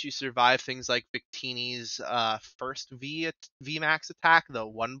 that lets you survive things like Victini's first V Max attack, the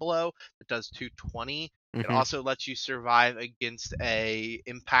one blow that does 220. It Mhm. also lets you survive against a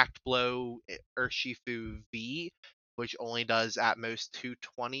Impact Blow Urshifu V, which only does at most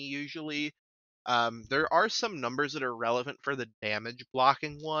 220 usually. There are some numbers that are relevant for the damage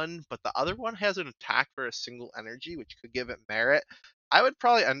blocking one, but the other one has an attack for a single energy, which could give it merit. I would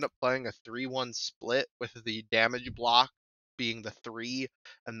probably end up playing a 3-1 split with the damage block being the 3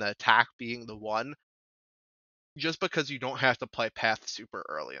 and the attack being the 1, just because you don't have to play Path super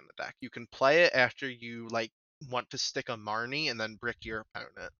early in the deck. You can play it after you want to stick a Marnie and then brick your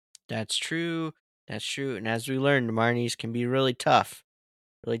opponent. That's true. That's true. And as we learned, Marnies can be really tough.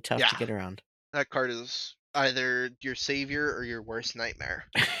 Really tough to Yeah, get around. that card is either your savior or your worst nightmare.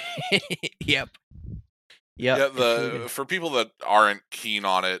 Yep. Yep. Yeah, It truly is. for people that aren't keen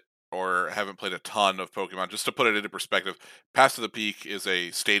on it or haven't played a ton of Pokemon, just to put it into perspective, Pass to the Peak is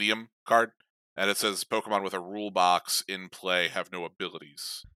a stadium card, and it says Pokemon with a rule box in play have no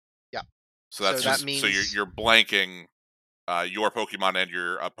abilities. Yeah. So So that's that just so means you're blanking your Pokemon and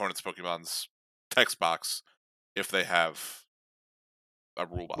your opponent's Pokemon's text box if they have a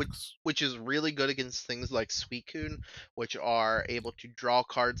rule which, box. which is really good against things like Suicune, which are able to draw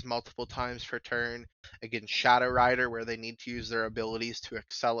cards multiple times per turn, against Shadow Rider, where they need to use their abilities to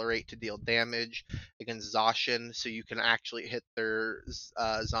accelerate to deal damage, against Zacian, so you can actually hit their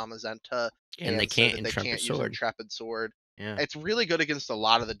Zamazenta, And they and so can't that they Intrepid can't use Sword. Intrepid Sword. Yeah. It's really good against a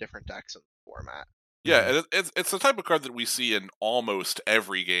lot of the different decks in the format. Yeah, Mhm. and it's the type of card that we see in almost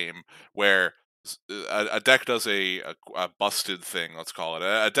every game where a deck does a busted thing. Let's call it.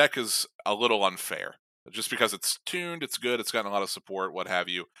 A deck is a little unfair just because it's tuned, it's good, it's gotten a lot of support, what have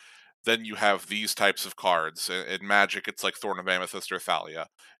you. Then you have these types of cards. In Magic, it's like Thorn of Amethyst or Thalia.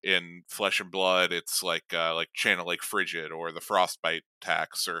 In Flesh and Blood, it's like Channel Lake Frigid or the Frostbite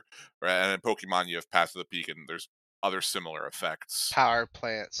tax, and in Pokemon you have Path of the Peak, and there's other similar effects. Power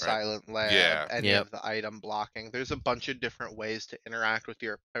Plant, Right? Silent Lab, Yeah. any Yep. of the item blocking. There's a bunch of different ways to interact with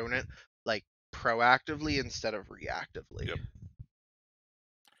your opponent, like proactively instead of reactively. Yep.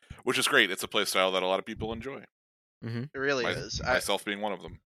 Which is great. It's a playstyle that a lot of people enjoy. Mm-hmm. It really is. Myself being one of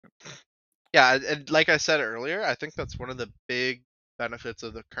them. Yeah, and like I said earlier, I think that's one of the big benefits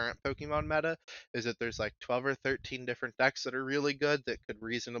of the current Pokemon meta is that there's like 12 or 13 different decks that are really good that could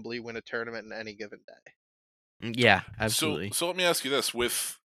reasonably win a tournament in any given day. Yeah, So absolutely. let me ask you this: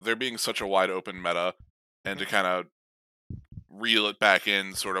 with there being such a wide open meta, and Mhm. to kind of reel it back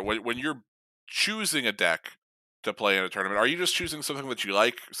in, sort of when you're choosing a deck to play in a tournament, are you just choosing something that you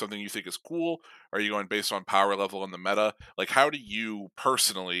like, something you think is cool? Are you going based on power level in the meta? Like, how do you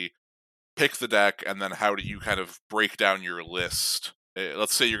personally pick the deck, and then how do you kind of break down your list?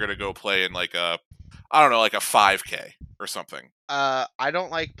 Let's say you're going to go play in like a, I don't know, like a 5K or something. I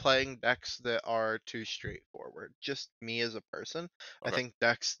don't like playing decks that are too straightforward. Just me as a person. I Okay. think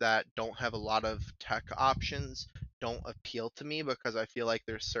decks that don't have a lot of tech options don't appeal to me because I feel like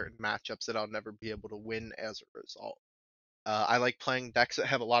there's certain matchups that I'll never be able to win as a result. I like playing decks that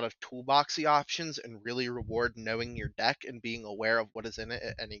have a lot of toolboxy options and really reward knowing your deck and being aware of what is in it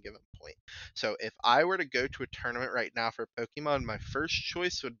at any given point. So if I were to go to a tournament right now for Pokemon, my first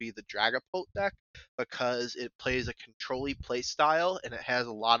choice would be the Dragapult deck because it plays a control-y play style and it has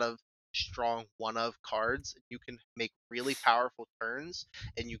a lot of strong one-of cards. You can make really powerful turns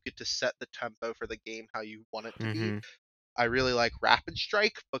and you get to set the tempo for the game how you want it to be. Mm-hmm. I really like Rapid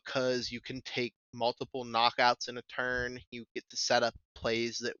Strike because you can take multiple knockouts in a turn. You get to set up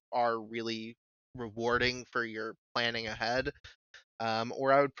plays that are really rewarding for your planning ahead.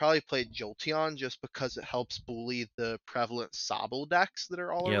 Or I would probably play Jolteon just because it helps bully the prevalent Sobble decks that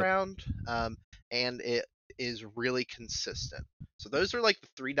are all Yep. around. And it is really consistent. So those are like the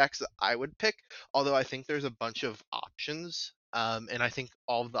 3 decks that I would pick, although I think there's a bunch of options. And I think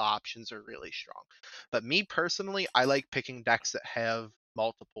all of the options are really strong. But me personally, I like picking decks that have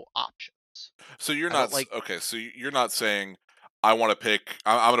multiple options. So you're I don't not like. okay. So you're not saying I want to pick.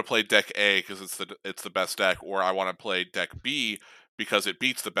 I'm going to play deck A because it's the best deck, or I want to play deck B because it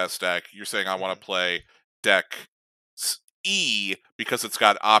beats the best deck. You're saying I want Mhm. to play deck E because it's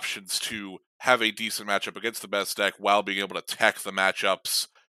got options to have a decent matchup against the best deck while being able to tech the matchups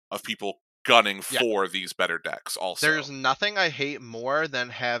of people gunning Yeah. for these better decks. There's Also, nothing I hate more than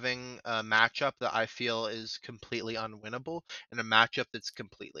having a matchup that I feel is completely unwinnable and a matchup that's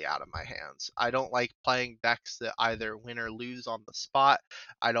completely out of my hands. I don't like playing decks that either win or lose on the spot.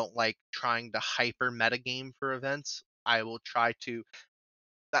 I don't like trying to hyper metagame for events. I will try to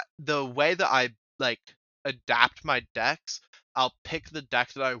that the way that I like adapt my decks, I'll pick the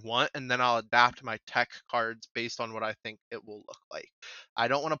deck that I want and then I'll adapt my tech cards based on what I think it will look like. I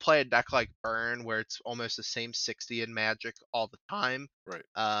don't want to play a deck like Burn where it's almost the same 60 in Magic all the time, right.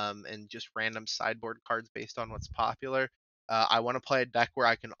 and just random sideboard cards based on what's popular. I want to play a deck where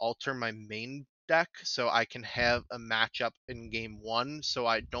I can alter my main deck so I can have a matchup in game 1 so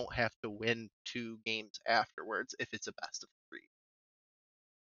I don't have to win 2 games afterwards if it's a best of 3.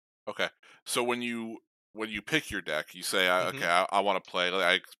 Okay. So when you pick your deck, you say, Hmm. okay, I want to play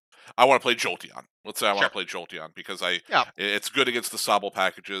like I want to play Jolteon. Let's say I want Sure. to play Jolteon because Yeah. it's good against the Sobble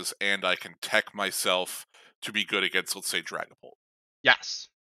packages, and I can tech myself to be good against, let's say, Dragapult. Yes.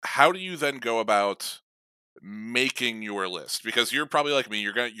 How do you then go about making your list? Because you're probably like me.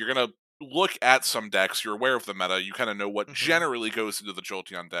 You're gonna look at some decks. You're aware of the meta. You kind of know what Hmm. generally goes into the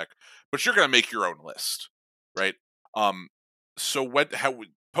Jolteon deck, but you're gonna make your own list, right? Um, so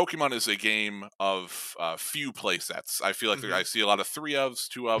Pokemon is a game of few play sets. I feel like I Hmm. see a lot of 3-ofs,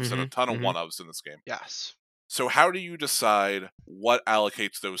 2-ofs, and a Mm-hmm. ton of Mm-hmm. 1-ofs in this game. Yes. So how do you decide what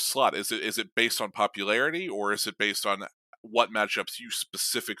allocates those slot? Is it based on popularity, or is it based on what matchups you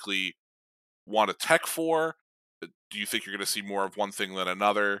specifically want to tech for? Do you think you're going to see more of one thing than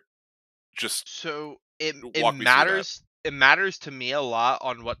another? Just So it walk me through that. matters. It matters to me a lot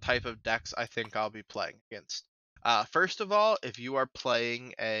on what type of decks I think I'll be playing against. First of all, if you are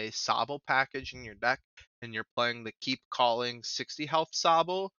playing a Sobble package in your deck and you're playing the Keep Calling 60 health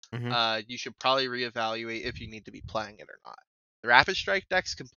Sobble, Mm-hmm. you should probably reevaluate if you need to be playing it or not. The Rapid Strike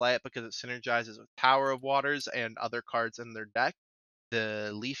decks can play it because it synergizes with Power of Waters and other cards in their deck.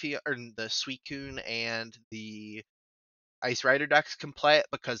 The Leafy or the Suicune and the Ice Rider decks can play it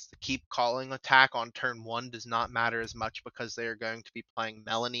because the Keep Calling attack on turn 1 does not matter as much because they are going to be playing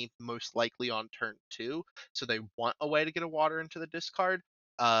Melanie most likely on turn 2, so they want a way to get a water into the discard.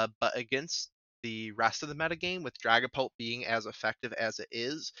 But against the rest of the metagame, with Dragapult being as effective as it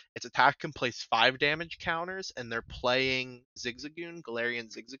is, its attack can place 5 damage counters, and they're playing Zigzagoon,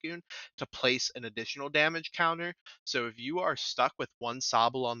 Galarian Zigzagoon, to place an additional damage counter. So if you are stuck with one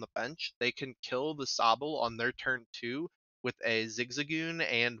Sobble on the bench, they can kill the Sobble on their turn 2 with a Zigzagoon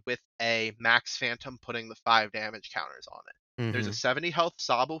and with a Max Phantom putting the 5 damage counters on it. There's a Mm-hmm. 70 health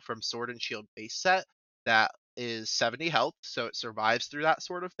Sobble from Sword and Shield base set that is 70 health, so it survives through that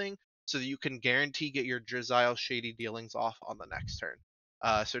sort of thing, so that you can guarantee get your Drizzile Shady dealings off on the next turn.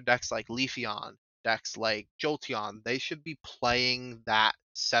 So decks like Leafeon, decks like Jolteon, they should be playing that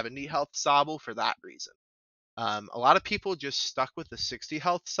 70 health Sobble for that reason. A lot of people just stuck with the 60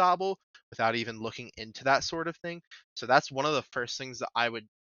 health Sobble without even looking into that sort of thing. So that's one of the first things that I would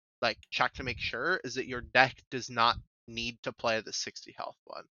like check to make sure is that your deck does not need to play the 60 health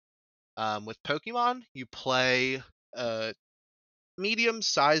one. With Pokemon, you play a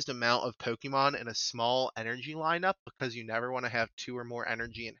medium-sized amount of Pokemon in a small energy lineup because you never want to have 2 or more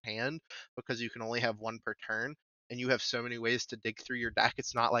energy in hand because you can only have 1 per turn and you have so many ways to dig through your deck.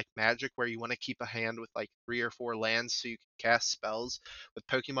 It's not like Magic where you want to keep a hand with like 3 or 4 lands so you can cast spells. With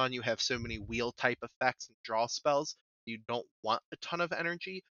Pokemon, you have so many wheel type effects and draw spells. You don't want a ton of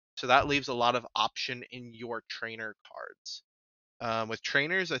energy, so that leaves a lot of option in your trainer cards. With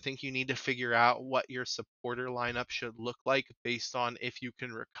trainers, I think you need to figure out what your supporter lineup should look like based on if you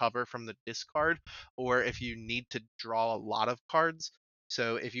can recover from the discard or if you need to draw a lot of cards.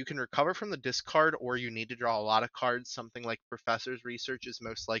 So, if you can recover from the discard or you need to draw a lot of cards, something like Professor's Research is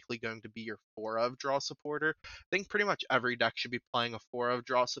most likely going to be your 4 of draw supporter. I think pretty much every deck should be playing a 4 of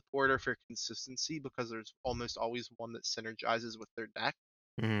draw supporter for consistency because there's almost always one that synergizes with their deck.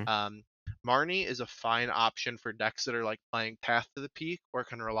 Mhm. Marnie is a fine option for decks that are like playing Path to the Peak or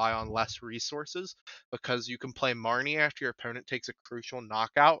can rely on less resources because you can play Marnie after your opponent takes a crucial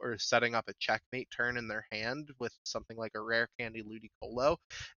knockout or is setting up a checkmate turn in their hand with something like a rare candy Ludicolo,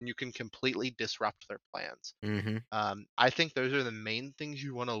 and you can completely disrupt their plans. Mhm. I think those are the main things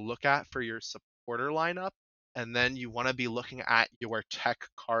you want to look at for your supporter lineup, and then you want to be looking at your tech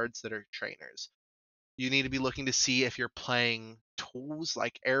cards that are trainers. You need to be looking to see if you're playing tools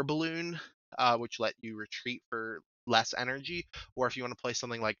like Air Balloon, which let you retreat for less energy, or if you want to play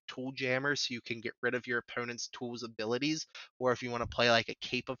something like Tool Jammer so you can get rid of your opponent's tools abilities, or if you want to play like a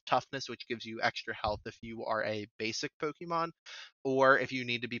Cape of Toughness, which gives you extra health if you are a basic Pokemon, or if you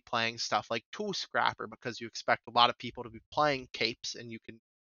need to be playing stuff like Tool Scrapper because you expect a lot of people to be playing Capes and you can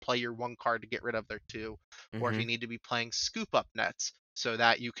play your 1 card to get rid of their 2, or if you Mhm. need to be playing Scoop Up Nets so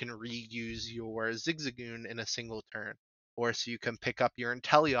that you can reuse your Zigzagoon in a single turn, or so you can pick up your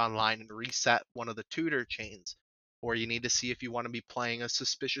Inteleon line and reset one of the tutor chains, or you need to see if you want to be playing a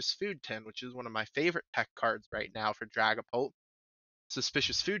Suspicious Food Tin, which is one of my favorite tech cards right now for Dragapult.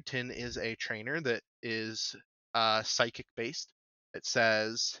 Suspicious Food Tin is a trainer that is psychic based. It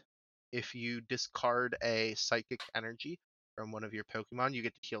says if you discard a psychic energy from one of your Pokemon, you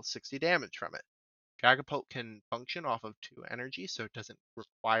get to heal 60 damage from it. Dragapult can function off of 2 energy, so it doesn't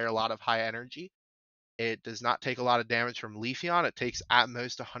require a lot of high energy. It does not take a lot of damage from Leafeon. It takes at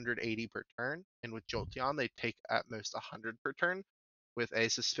most 180 per turn, and with Jolteon, they take at most 100 per turn. With a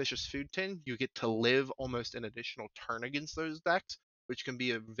Suspicious Food Tin, you get to live almost an additional turn against those decks, which can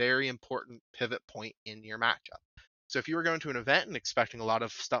be a very important pivot point in your matchup. So if you were going to an event and expecting a lot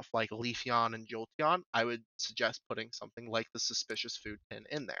of stuff like Leafeon and Jolteon, I would suggest putting something like the Suspicious Food Tin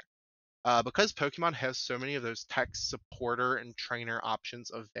in there. Because Pokemon has so many of those tech supporter and trainer options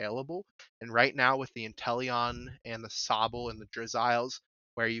available, and right now with the Inteleon and the Sobble and the Drizziles,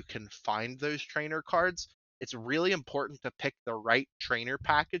 where you can find those trainer cards, it's really important to pick the right trainer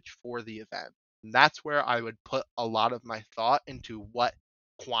package for the event. And that's where I would put a lot of my thought into what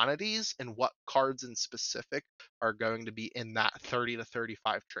quantities and what cards in specific are going to be in that 30 to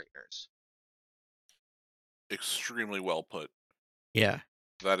 35 trainers. Extremely well put. Yeah.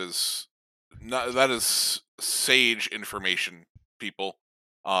 That is that is sage information, people.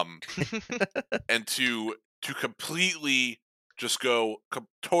 And to completely just go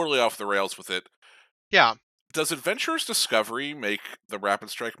totally off the rails with it. Yeah. Does Adventurer's Discovery make the Rapid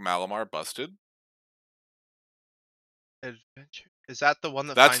Strike Malamar busted? Adventure. Is that the one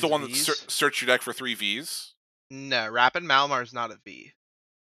that That's the finds one that V's? search your deck for 3 Vs? No, Rapid Malamar is not a V.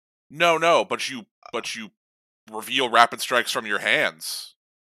 No, but you reveal Rapid Strikes from your hands.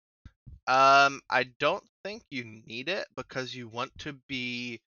 I don't think you need it because you want to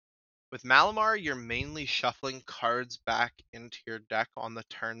be with Malamar, you're mainly shuffling cards back into your deck on the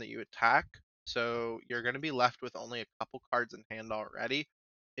turn that you attack. So you're going to be left with only a couple cards in hand already.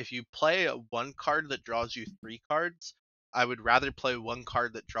 If you play a 1 card that draws you 3 cards, I would rather play 1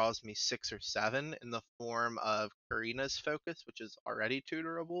 card that draws me 6 or 7 in the form of Karina's Focus, which is already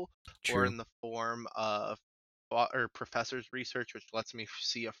tutorable, or True. in the form of or Professor's Research, which lets me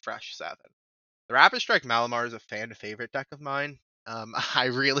see a fresh 7. The Rapid Strike Malamar is a fan favorite deck of mine. I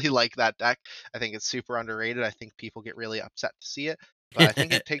really like that deck. I think it's super underrated. I think people get really upset to see it, but I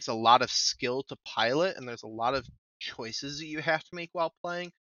think it takes a lot of skill to pilot, and there's a lot of choices that you have to make while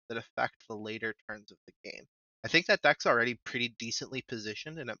playing that affect the later turns of the game. I think that deck's already pretty decently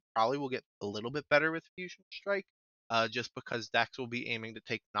positioned, and it probably will get a little bit better with Fusion Strike, just because decks will be aiming to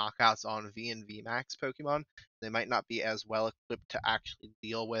take knockouts on V and VMAX Pokemon. They might not be as well equipped to actually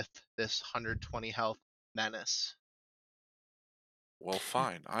deal with this 120 health menace. Well,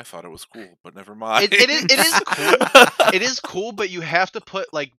 fine. I thought it was cool, but never mind. It is cool. It is cool, but you have to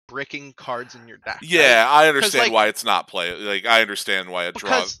put like bricking cards in your deck. Yeah, right? I understand like- why it's not play. Like, I understand why it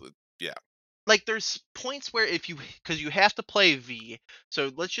draws. Because- Yeah. Like there's points where because you have to play V.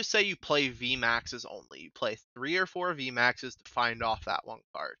 So let's just say you play V maxes only. You play 3 or 4 V maxes to find off that one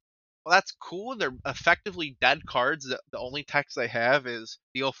card. Well, that's cool. They're effectively dead cards. The only text they have is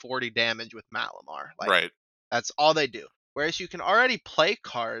deal 40 damage with Malamar. Like, Right. That's all they do. Whereas you can already play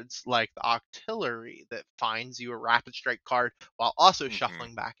cards like the Octillery that finds you a Rapid Strike card while also Mhm.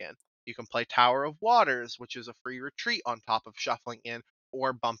 shuffling back in. You can play Tower of Waters, which is a free retreat on top of shuffling in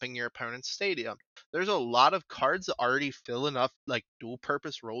or bumping your opponent's stadium. There's a lot of cards that already fill enough like dual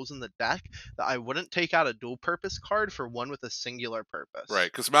purpose roles in the deck that I wouldn't take out a dual purpose card for one with a singular purpose. Right,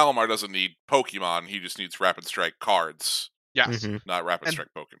 because Malamar doesn't need Pokemon, he just needs Rapid Strike cards, Yes. Mhm. not Rapid And-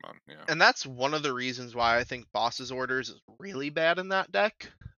 Strike Pokemon. Yeah. And that's one of the reasons why I think Boss's Orders is really bad in that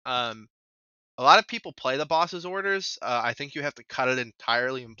deck. A lot of people play the Boss's Orders. I think you have to cut it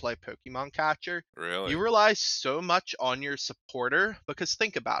entirely and play Pokemon Catcher. Really? You rely so much on your supporter because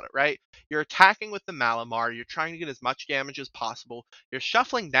think about it, right? You're attacking with the Malamar, you're trying to get as much damage as possible. You're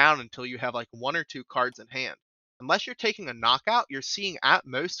shuffling down until you have like 1 or 2 cards in hand. Unless you're taking a knockout, you're seeing at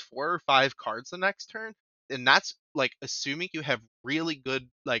most 4 or 5 cards the next turn, and that's like assuming you have really good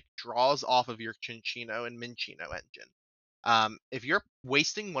like draws off of your Chinchino and Minchino engine. If you're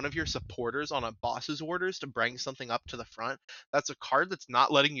wasting one of your supporters on a boss's orders to bring something up to the front, that's a card that's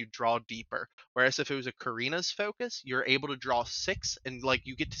not letting you draw deeper. Whereas if it was a Karina's focus, you're able to draw 6 and like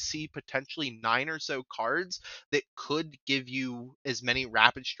you get to see potentially 9 or so cards that could give you as many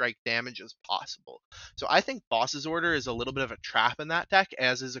rapid strike damage as possible. So I think boss's order is a little bit of a trap in that deck,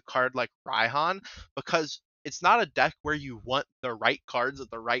 as is a card like Raihan, because it's not a deck where you want the right cards at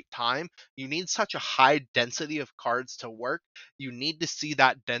the right time. You need such a high density of cards to work. You need to see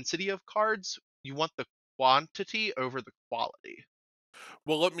that density of cards. You want the quantity over the quality.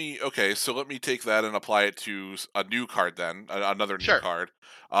 Well, let me take that and apply it to a new card then, another new Sure. card.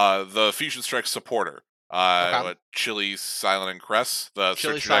 The Fusion Strike supporter. Okay. What, Chili, Silent, and Cress. The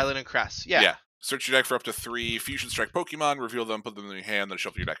Chili, search your deck- Silent, and Cress. Yeah. Search your deck for up to 3 Fusion Strike Pokemon, reveal them, put them in your hand, then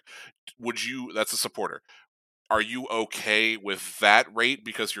shuffle your deck. That's a supporter. Are you okay with that rate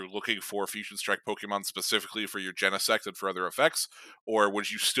because you're looking for Fusion Strike Pokemon specifically for your Genesect and for other effects? Or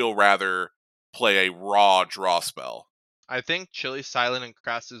would you still rather play a raw draw spell? I think Chili, Silent, and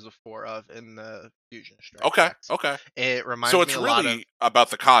Cress is a 4 of in the Fusion Strike. Okay, decks. okay. It reminds So me it's a lot of really about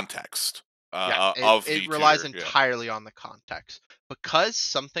the context of it the relies tutor, yeah. entirely on the context because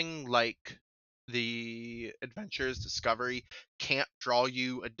something like the Adventures Discovery can't draw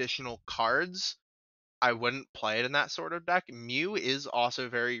you additional cards. I wouldn't play it in that sort of deck. Mew is also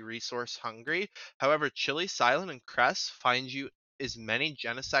very resource hungry. However, Chili, Silent, and Cress finds you as many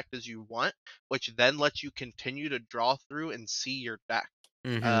Genesect as you want, which then lets you continue to draw through and see your deck.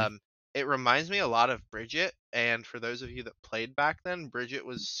 Mhm. It reminds me a lot of Bridget, and for those of you that played back then, Bridget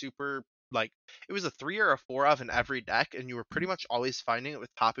was super like it was a 3 or a 4 of in every deck, and you were pretty much always finding it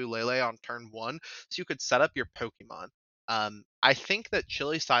with Tapu Lele on turn 1, so you could set up your Pokemon. I think that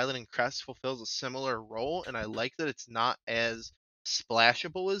Chili, Silent, and Crest fulfills a similar role, and I like that it's not as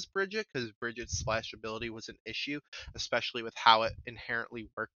splashable as Bridget, because Bridget's splashability was an issue, especially with how it inherently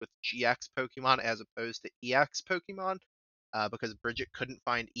worked with GX Pokemon as opposed to EX Pokemon, because Bridget couldn't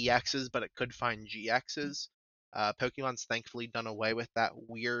find EXs, but it could find GXs. Pokemon's thankfully done away with that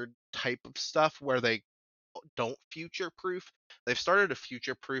weird type of stuff where they don't future proof. They've started to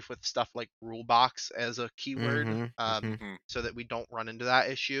future proof with stuff like rule box as a keyword, Mhm, mhm. Mhm. so that we don't run into that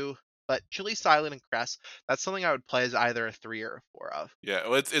issue. But Chili, Silent, and Cress, that's something I would play as either a 3 or a 4 of. Yeah,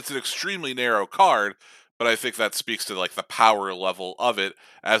 well, it's an extremely narrow card, but I think that speaks to like the power level of it,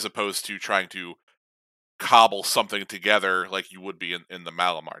 as opposed to trying to cobble something together like you would be in the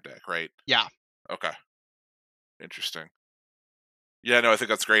Malamar deck, right? Yeah. Okay. Interesting. Yeah, no, I think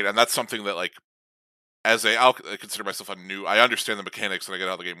that's great, and that's something that like I consider myself I understand the mechanics and I get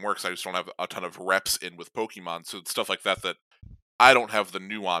how the game works. I just don't have a ton of reps in with Pokemon, so it's stuff like that I don't have the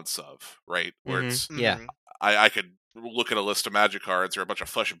nuance of, right? Where Mhm. it's Yeah. Mhm. I could look at a list of Magic cards or a bunch of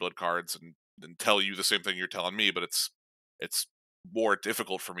Flesh and Blood cards and tell you the same thing you're telling me, but it's more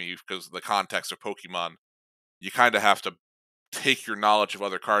difficult for me because of the context of Pokemon. You kind of have to take your knowledge of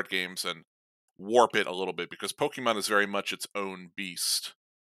other card games and warp it a little bit because Pokemon is very much its own beast.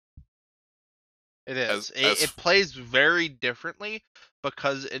 It as is. as It plays very differently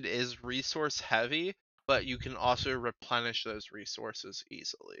because it is resource heavy, but you can also replenish those resources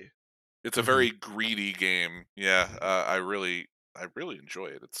easily. it's a Mhm. very greedy game. Yeah, Mhm. I really enjoy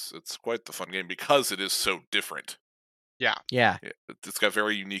it. It's quite the fun game because it is so different. Yeah. Yeah. It's got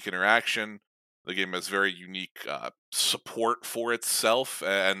very unique interaction. The game has very unique support for itself,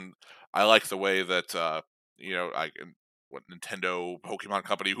 and I like the way that what Nintendo, Pokemon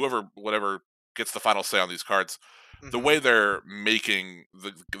Company, whoever, whatever gets the final say on these cards. The Mhm. way they're making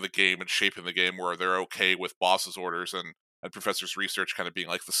the game and shaping the game, where they're okay with bosses' orders and Professor's Research kind of being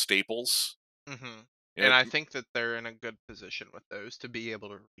like the staples. Mhm. You And know, I think that they're in a good position with those to be able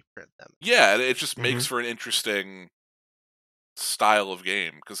to reprint them. yeah, it just makes Mhm. for an interesting style of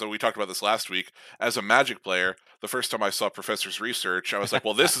game because we talked about this last week. As a Magic player, the first time I saw Professor's Research, I was like,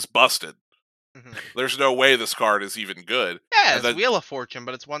 "Well, this is busted. Mhm. There's no way this card is even good." Yeah, And it's then Wheel of Fortune,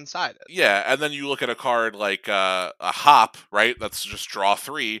 but it's one-sided. yeah, and then you look at a card like a Hop, right? That's just draw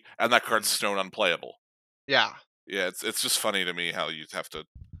 3, and that card's Mhm. stone unplayable. Yeah. Yeah, it's just funny to me how you have to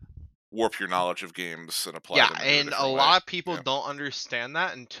warp your knowledge of games and apply Yeah, them into a and a different way. lot of people Yeah. don't understand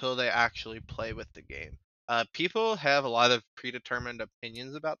that until they actually play with the game. People have a lot of predetermined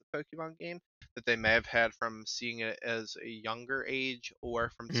opinions about the Pokemon game that they may have had from seeing it as a younger age or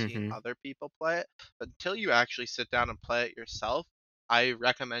from seeing Mhm. other people play it. But until you actually sit down and play it yourself, I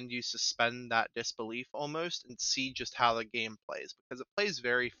recommend you suspend that disbelief almost and see just how the game plays because it plays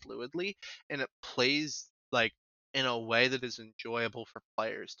very fluidly and it plays like in a way that is enjoyable for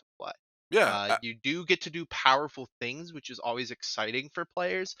players to play. Yeah, You do get to do powerful things, which is always exciting for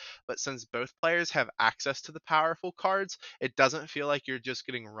players. But since both players have access to the powerful cards, it doesn't feel like you're just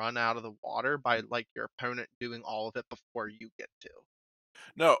getting run out of the water by like your opponent doing all of it before you get to.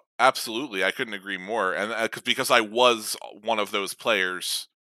 no, absolutely. I couldn't agree more. And because I was one of those players,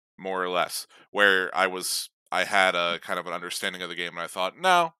 more or less, where I had a kind of an understanding of the game, and I thought,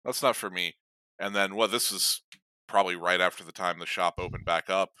 no, that's not for me. And then, well, this was probably right after the time the shop opened back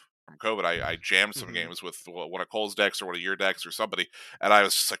up from COVID. I jammed some Hmm. games with one of Cole's decks or one of your decks or somebody, and I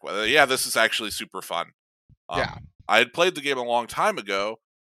was just like, well, yeah, this is actually super fun. Yeah, I had played the game a long time ago.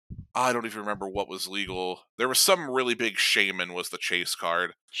 I don't even remember what was legal. There was some really big Shaman was the chase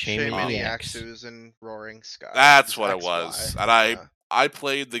card. Shaman Um, Shaman EX. EXs and Roaring Skies. that's It's what it XY. was. And I Yeah. I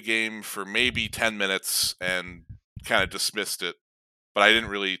played the game for maybe 10 minutes and kind of dismissed it, but I didn't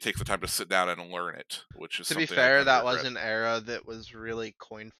really take the time to sit down and learn it, which is To be something I fair, kind of that was regret. an era that was really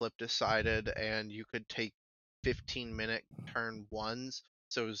coin flip decided, and you could take 15-minute turn ones,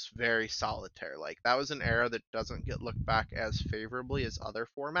 so it was very solitaire. Like that was an era that doesn't get looked back as favorably as other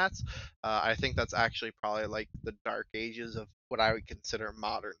formats. I think that's actually probably like the dark ages of what I would consider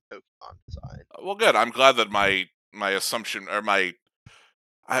modern Pokemon design. Well, good. I'm glad that my assumption or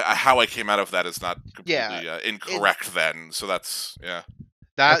how I came out of that is not Yeah, completely it incorrect then. So that's yeah.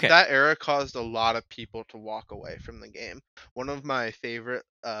 Okay. that era caused a lot of people to walk away from the game. One of my favorite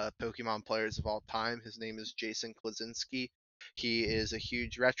Pokemon players of all time, his name is Jason Klaczynski. He is a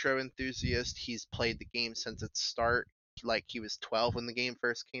huge retro enthusiast. He's played the game since its start. Like he was 12 when the game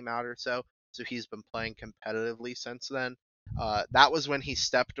first came out or so. So he's been playing competitively since then. That was when he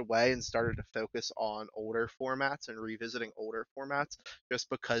stepped away and started to focus on older formats and revisiting older formats, just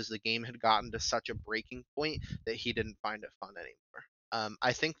because the game had gotten to such a breaking point that he didn't find it fun anymore.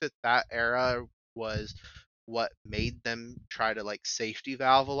 I think that that era was what made them try to like safety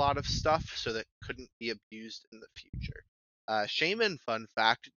valve a lot of stuff so that couldn't be abused in the future. Shaman, fun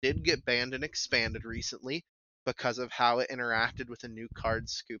fact, did get banned and expanded recently because of how it interacted with a new card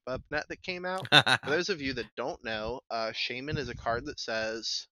Scoop Up Net that came out. For those of you that don't know, Shaman is a card that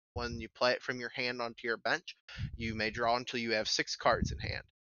says when you play it from your hand onto your bench, you may draw until you have 6 cards in hand.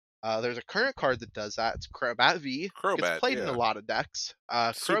 There's a current card that does that. It's Crobat V. Gets Crobat, played in a yeah. lot of decks.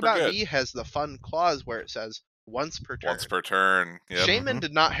 Super Crobat good. V has the fun clause where it says once per Once turn. per turn. Yep. Shaman Mhm.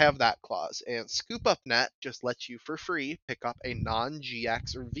 did not have that clause, and Scoop Up Net just lets you for free pick up a non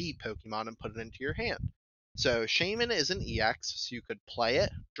GX or V Pokemon and put it into your hand. So Shaman is an EX, so you could play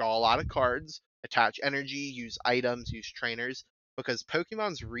it, draw a lot of cards, attach energy, use items, use trainers, because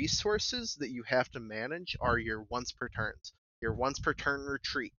Pokemon's resources that you have to manage are your once per turns. Your once per turn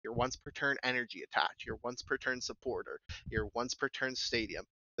retreat, your once per turn energy attach, your once per turn supporter, your once per turn stadium.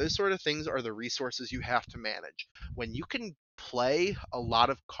 Those sort of things are the resources you have to manage. When you can play a lot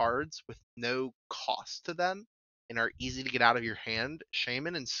of cards with no cost to them and are easy to get out of your hand,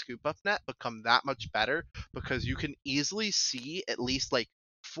 Shaman and Scoop Up Net become that much better because you can easily see at least like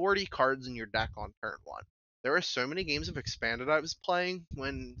 40 cards in your deck on turn one. There were so many games of Expanded I was playing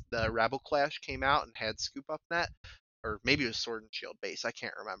when the Rebel Clash came out and had Scoop Up Net, or maybe it was Sword and Shield base, I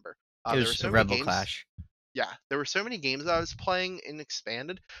can't remember. It There were was so a many Rebel games. Clash. Yeah, there were so many games I was playing in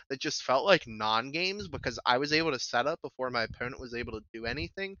Expanded that just felt like non-games because I was able to set up before my opponent was able to do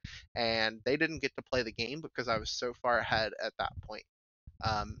anything, and they didn't get to play the game because I was so far ahead at that point.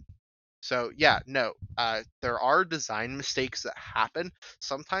 So yeah, no, there are design mistakes that happen.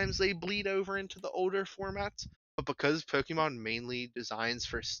 Sometimes they bleed over into the older formats, but because Pokemon mainly designs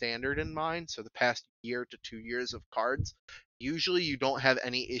for standard in mind, so the past year to 2 years of cards, usually you don't have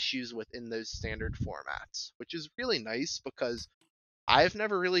any issues within those standard formats, which is really nice because I've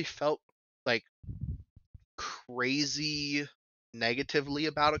never really felt like crazy negatively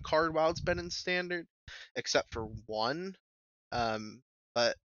about a card while it's been in standard, except for one.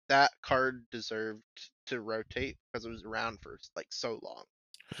 But that card deserved to rotate because it was around for like so long.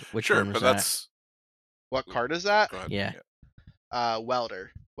 Which Sure, one was but that? that's What card is that? go ahead. Yeah.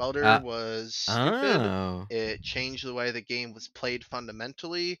 Welder. Welder Uh, was stupid. oh. It changed the way the game was played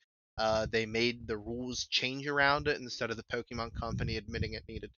fundamentally. They made the rules change around it instead of the Pokemon Company admitting it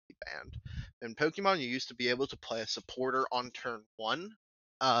needed to be banned. In Pokemon, you used to be able to play a supporter on turn one,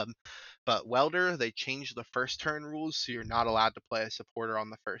 but Welder, they changed the first turn rules, so you're not allowed to play a supporter on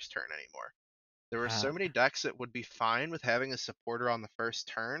the first turn anymore. There were so Wow. many decks that would be fine with having a supporter on the first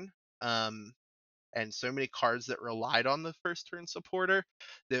turn, and so many cards that relied on the first turn supporter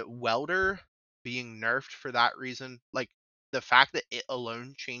that Welder being nerfed for that reason, like the fact that it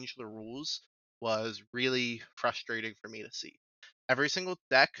alone changed the rules was really frustrating for me to see. Every single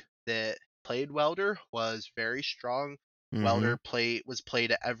deck that played Welder was very strong. Mm-hmm. Welder was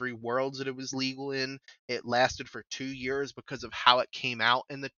played at every Worlds that it was legal in. It lasted for 2 years because of how it came out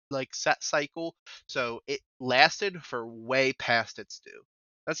in the like set cycle. So it lasted for way past its due.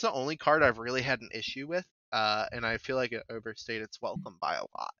 That's the only card I've really had an issue with, and I feel like it overstayed its welcome by a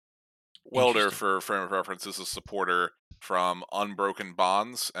lot. Welder, Interesting. for frame of reference, is a supporter from Unbroken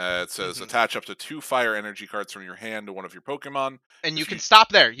Bonds. It says Mhm. attach up to 2 fire energy cards from your hand to one of your Pokemon. And you If can you stop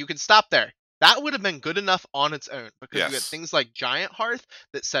there. You can stop there. That would have been good enough on its own because you had yes, things like Giant Hearth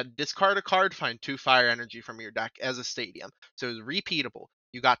that said discard a card, find 2 fire energy from your deck as a stadium. So it was repeatable.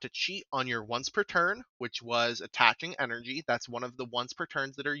 You got to cheat on your once per turn, which was attaching energy. That's one of the once per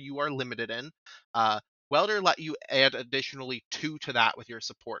turns that you are limited in. Uh, Welder let you add additionally 2 to that with your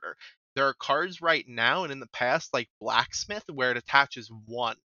supporter. There are cards right now and in the past like Blacksmith where it attaches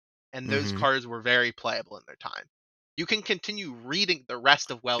 1, and those Mm-hmm. cards were very playable in their time. You can continue reading the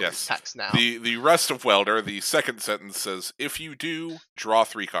rest of Welder's yes. text now. The rest of Welder, the second sentence says, if you do, draw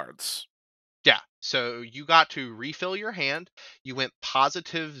 3 cards. Yeah, so you got to refill your hand. You went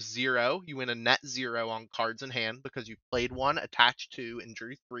 +0. You went a net 0 on cards in hand because you played 1, attached 2, and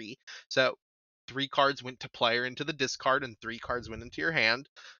drew 3. So 3 cards went to player into the discard, and 3 cards went into your hand.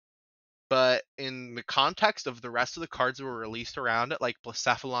 But in the context of the rest of the cards that were released around it, like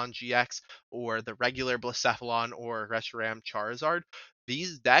Blacephalon GX or the regular Blacephalon or Reshiram Charizard,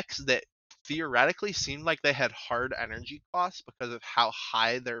 these decks that theoretically seemed like they had hard energy costs because of how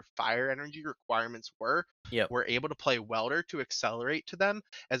high their fire energy requirements Yep. were able to play Welder to accelerate to them,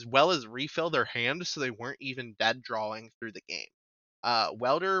 as well as refill their hand so they weren't even dead drawing through the game.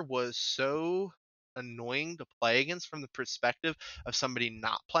 Welder was so annoying to play against from the perspective of somebody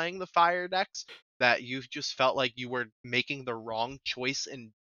not playing the fire decks that you just felt like you were making the wrong choice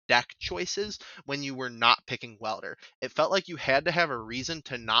in deck choices when you were not picking Welder. It felt like you had to have a reason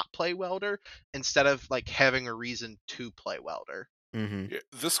to not play Welder instead of like having a reason to play Welder. Mm-hmm. Yeah,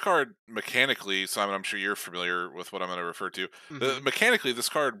 this card mechanically, Simon, I'm sure you're familiar with what I'm going to refer to. Hmm. Mechanically, this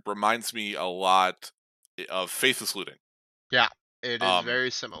card reminds me a lot of Faithless Looting. Yeah, it is Um, very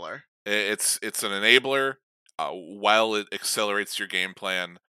similar. it's an enabler while it accelerates your game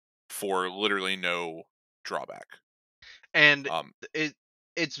plan for literally no drawback. And Um,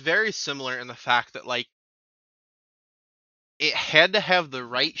 it's very similar in the fact that like it had to have the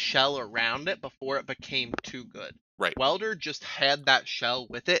right shell around it before it became too good. right. Welder just had that shell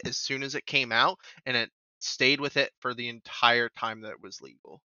with it as soon as it came out, and it stayed with it for the entire time that it was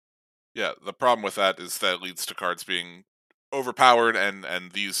legal. Yeah, the problem with that is that it leads to cards being overpowered,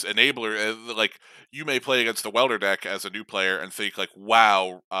 and these enabler like you may play against the Welder deck as a new player and think like,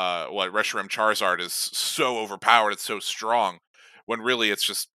 wow, what Reshiram Charizard is so overpowered, it's so strong, when really it's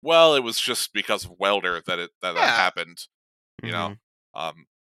just, well, it was just because of Welder that Yeah, happened, you know. Mm-hmm. Um,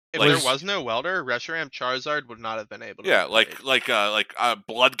 if there Was was no Welder, Reshiram Charizard would not have been able to yeah, be played. like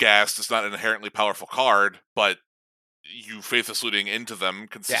Bloodghast is not an inherently powerful card, but you faithless looting into them Yeah,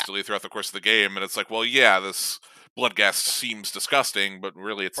 consistently throughout the course of the game, and it's like, well, yeah, this Bloodghast seems disgusting, but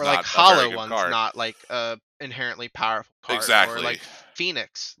really it's or like not a very Hollow good One's card. not like a inherently powerful card, or Exactly. like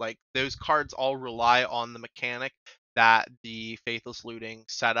Phoenix. Like those cards all rely on the mechanic that the Faithless Looting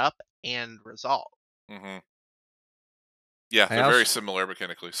set up and resolve. Mm-hmm. Yeah, I they're very also similar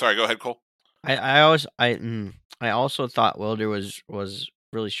mechanically. Sorry, go ahead, Cole. I also thought Welder was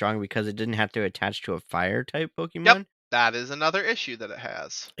really strong because it didn't have to attach to a fire type Yep, Pokemon. that is another issue that it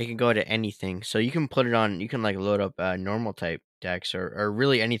has. It can go to anything, so you can put it on. You can like load up normal type decks or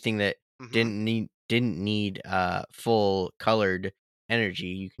really anything that Hmm. didn't need full colored energy.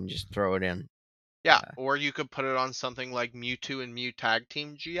 You can just throw it in. Yeah, Uh, or you could put it on something like Mewtwo and Mew Tag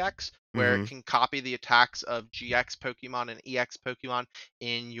Team GX, where it mm-hmm. can copy the attacks of GX Pokemon and EX Pokemon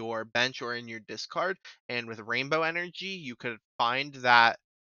in your bench or in your discard. And with Rainbow Energy, you could find that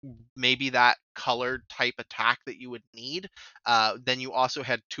maybe that colored type attack that you would need. Then you also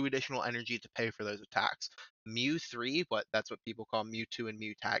had 2 additional energy to pay for those attacks. Mew 3, that's what people call Mewtwo and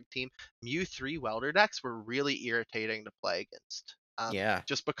Mew Tag Team. Mew 3 Welder decks were really irritating to play against. Yeah.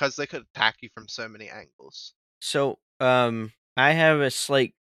 Just because they could attack you from so many angles. So I have a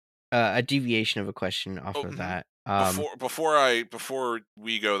slight a deviation of a question off Oh, of Hmm. that. before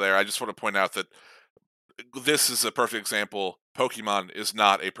we go there, I just want to point out that this is a perfect example. Pokemon is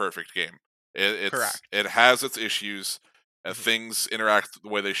not a perfect game. Correct. It has its issues. Hmm. Things interact the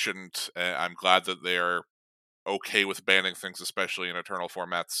way they shouldn't. I'm glad that they are okay with banning things, especially in Eternal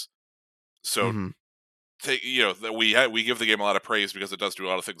formats. So Mm-hmm. that we give the game a lot of praise because it does do a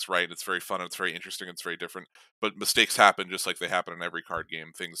lot of things right. And it's very fun. And it's very interesting. And it's very different. But mistakes happen just like they happen in every card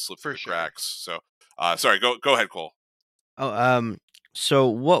game. Things slip through For the sure. cracks. So, sorry. Go ahead, Cole. Oh, so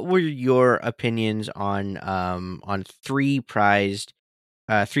what were your opinions on three prize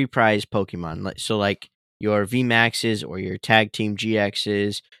Pokemon? Like your V Maxes or your Tag Team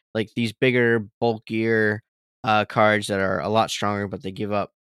GXs, like these bigger, bulkier cards that are a lot stronger, but they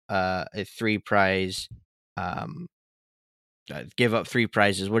a three prize um give up three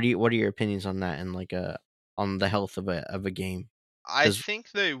prizes. What are your opinions on that and like on the health of a game? I Because think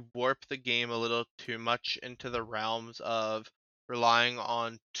they warp the game a little too much into the realms of relying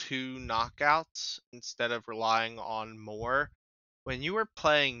on 2 knockouts instead of relying on more. When you were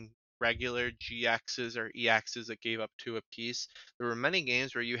playing regular GXs or EXs that gave up 2 apiece, there were many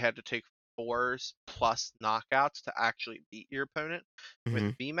games where you had to take 4s plus knockouts to actually beat your opponent. With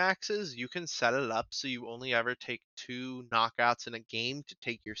hmm VMAXs, you can set it up so you only ever take 2 knockouts in a game to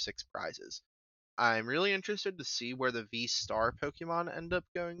take your 6 prizes. I'm really interested to see where the V Star Pokemon end up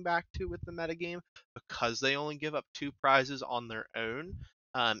going back to with the metagame because they only give up 2 prizes on their own,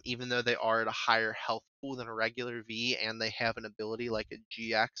 even though they are at a higher health pool than a regular V and they have an ability like a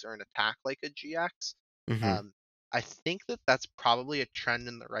GX or an attack like a GX. hmm Um, I think that that's probably a trend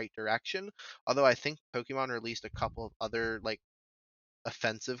in the right direction, although I think Pokemon released a couple of other like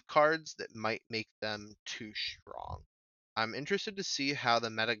offensive cards that might make them too strong. I'm interested to see how the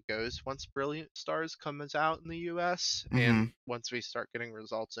meta goes once Brilliant Stars comes out in the US hmm and once we start getting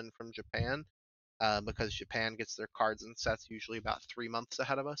results in from Japan, because Japan gets their cards and sets usually about 3 months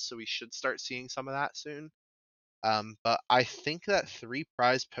ahead of us, so we should start seeing some of that soon. But I think that 3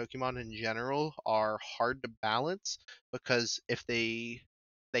 prize Pokemon in general are hard to balance because if they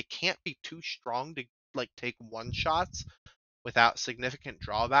can't be too strong to like take one shots, without significant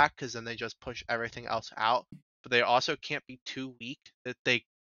drawback because then they just push everything else out. But they also can't be too weak that they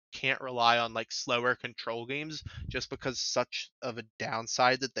can't rely on like slower control games just because such of a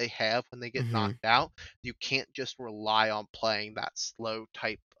downside that they have when they get hmm knocked out. You can't just rely on playing that slow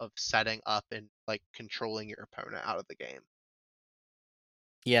type of setting up and like controlling your opponent out of the game.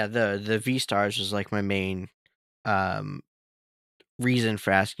 Yeah, the V Stars was like my main um reason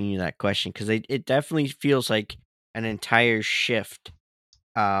for asking you that question because it definitely feels like an entire shift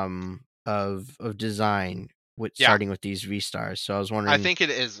of design with Yeah, starting with these V Stars. So I was I wondering, think it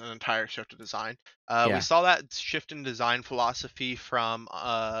is an entire shift of design. We yeah. saw that shift in design philosophy from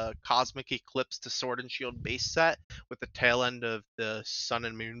Cosmic Eclipse to Sword and Shield base set, with the tail end of the Sun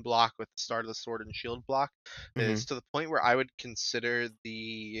and Moon block with the start of the Sword and Shield block. hmm Is to the point where I would consider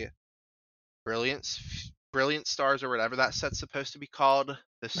the Brilliant Stars or whatever that set's supposed to be called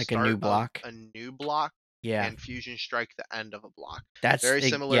the Like a new start of block. a new block, Yeah. and Fusion Strike the end of a block. That's Very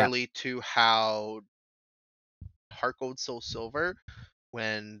it, yeah. similarly to how Heart Gold Soul Silver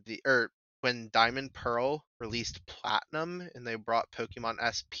when Diamond Pearl released Platinum and they brought Pokemon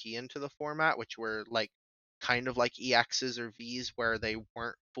SP into the format, which were like kind of like EXs or Vs where they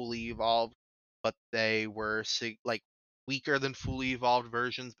weren't fully evolved, but they were like weaker than fully evolved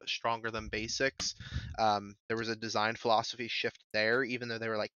versions but stronger than basics. There was a design philosophy shift there, even though they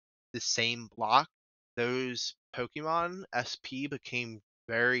were like the same block. Those Pokemon SP became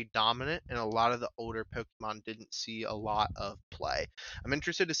very dominant, and a lot of the older Pokemon didn't see a lot of play. I'm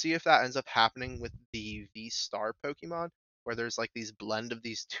interested to see if that ends up happening with the V-Star Pokemon, where there's like these blend of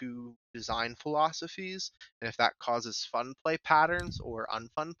these two design philosophies, and if that causes fun play patterns or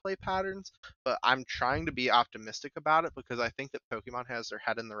unfun play patterns. But I'm trying to be optimistic about it because I think that Pokemon has their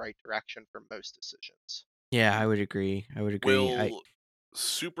head in the right direction for most decisions. Yeah, I would agree. I would agree. Will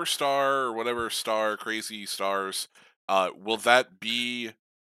Superstar or whatever star, crazy stars, will that be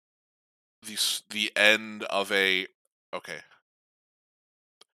the end of a okay?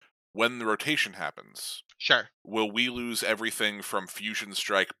 When the rotation happens, Sure. will we lose everything from Fusion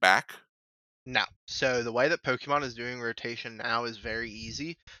Strike back? No. So the way that Pokemon is doing rotation now is very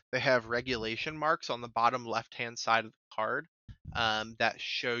easy. They have regulation marks on the bottom left-hand side of the card that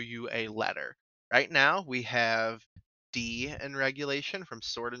show you a letter. Right now, we have D in regulation from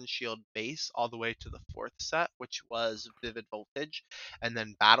Sword and Shield base all the way to the fourth set, which was Vivid Voltage. And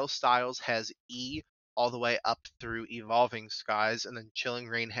then Battle Styles has E all the way up through Evolving Skies, and then Chilling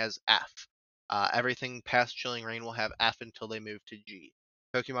Reign has F. Everything past Chilling Reign will have F until they move to G.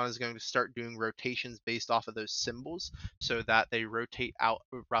 Pokemon is going to start doing rotations based off of those symbols so that they rotate out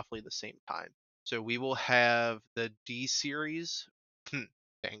roughly the same time. So we will have the D series,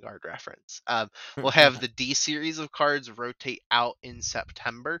 Vanguard reference. We'll have the D series of cards rotate out in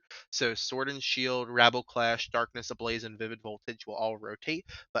September. So Sword and Shield, Rebel Clash, Darkness Ablaze, and Vivid Voltage will all rotate,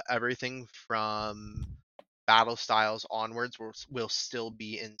 but everything from Battle Styles onwards will still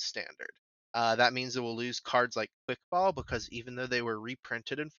be in Standard. That means that we'll lose cards like Quick Ball because even though they were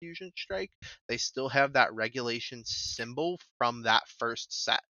reprinted in Fusion Strike, they still have that regulation symbol from that first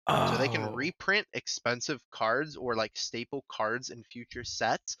set. So they can Oh, reprint expensive cards or like staple cards in future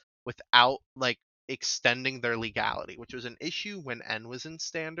sets without like extending their legality, which was an issue when N was in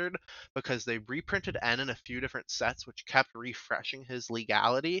Standard because they reprinted N in a few different sets, which kept refreshing his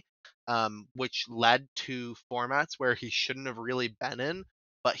legality, which led to formats where he shouldn't have really been in,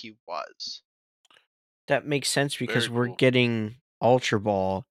 but he was. that makes sense Very because we're cool. getting Ultra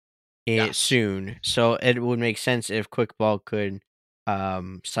Ball Yes. soon, so it would make sense if Quick Ball could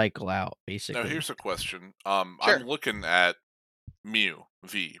cycle out Now basically. here's a question. Sure. I'm looking at Mew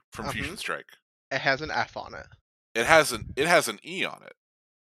V from Fusion Strike. It has an F on it. It has an E on it.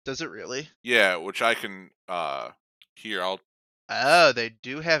 Does it really? Yeah, which I can here I'll Oh, they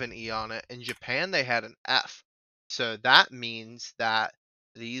do have an E on it. In Japan, they had an F. So that means that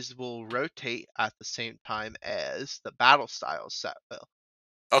these will rotate at the same time as the Battle Styles set will.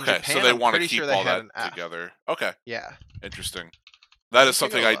 In Okay, so Japan, they I'm want to pretty keep sure they all had that an F. together. Okay, Yeah. interesting. That is me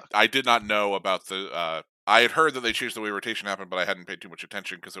take a something look. I did not know about the I had heard that they changed the way rotation happened, but I hadn't paid too much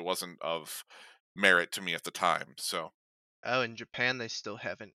attention because it wasn't of merit to me at the time. So Oh, in Japan, they still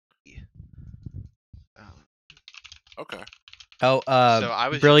have an E. okay, Oh, So I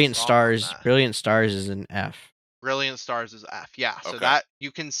was just Brilliant wrong on Stars. that. Brilliant Stars is an F. Brilliant Stars is F. Yeah, so Okay. that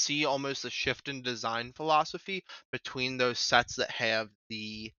you can see almost a shift in design philosophy between those sets that have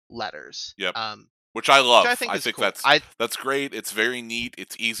the letters. Yep. Which I love. Which I think is cool. That's great. It's very neat.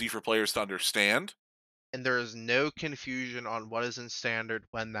 It's easy for players to understand. And there is no confusion on what is in Standard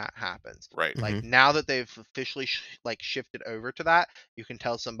when that happens. Right. Like now that they've officially shifted over to that, you can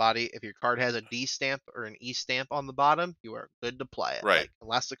tell somebody if your card has a D stamp or an E stamp on the bottom, you are good to play it. Right. Like,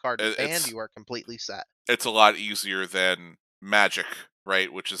 unless the card is banned, you are completely set. It's a lot easier than Magic,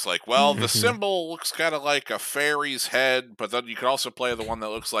 right? Which is like, well, the symbol looks kind of like a fairy's head, but then you can also play the one that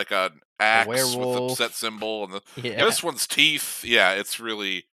looks like an axe with the set symbol, and this one's teeth. Yeah, it's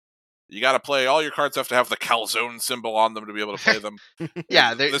really. You got to play. All your cards have to have the calzone symbol on them to be able to play them.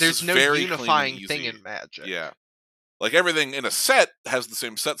 Yeah, there's no unifying thing in Magic. Yeah, like everything in a set has the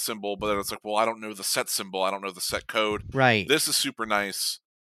same set symbol, but then it's like, well, I don't know the set symbol. I don't know the set code. Right. This is super nice.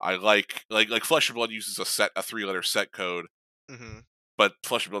 I like Flesh and Blood uses a 3-letter set code, but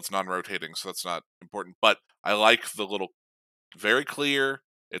Flesh and Blood's non-rotating, so that's not important. But I like the little, very clear.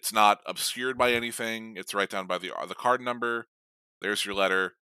 It's not obscured by anything. It's right down by the card number. There's your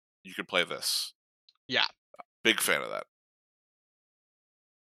letter. You can play this. Yeah. Big fan of that.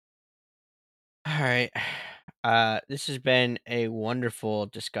 All right. This has been a wonderful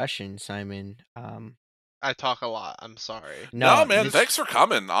discussion, Simon. I talk a lot. I'm sorry. No, man. Thanks for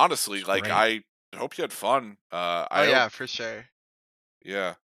coming. Honestly, like great. I hope you had fun. Yeah, for sure.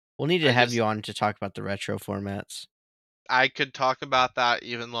 Yeah. We'll need to have you on to talk about the retro formats. I could talk about that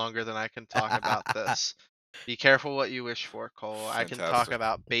even longer than I can talk about this. Be careful what you wish for, Cole. I can talk Fantastic.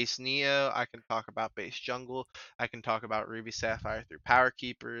 about base Neo. I can talk about base Jungle. I can talk about Ruby Sapphire through Power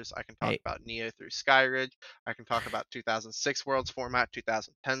Keepers. I can talk Hey, about Neo through Skyridge. I can talk about 2006 Worlds format,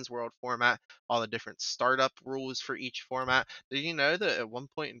 2010's World format, all the different startup rules for each format. Did you know that at one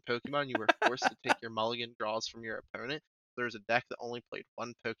point in Pokemon you were forced to take your mulligan draws from your opponent? There was a deck that only played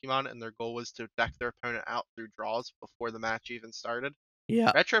one Pokemon, and their goal was to deck their opponent out through draws before the match even started.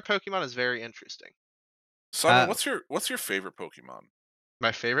 yeah. Retro Pokemon is very interesting. Simon, Uh, what's your favorite Pokemon?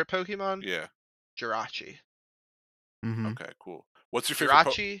 My favorite Pokemon? Yeah. Jirachi. mhm. Okay, cool. What's your favorite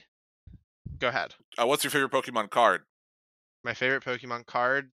Jirachi. Go ahead. what's your favorite Pokemon card? My favorite Pokemon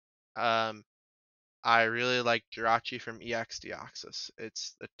card. Um, I really like Jirachi from EX Deoxys.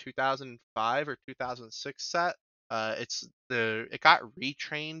 It's the 2005 or 2006 set. It got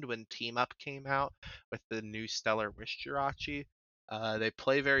retrained when Team Up came out with the new Stellar Wish Jirachi. They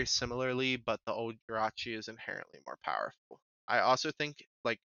play very similarly, but the old Jirachi is inherently more powerful. I also think,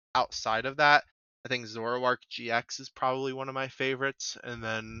 like, outside of that, I think Zoroark GX is probably one of my favorites, and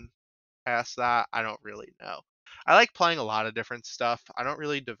then past that, I don't really know. I like playing a lot of different stuff. I don't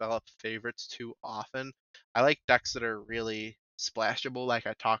really develop favorites too often. I like decks that are really splashable, like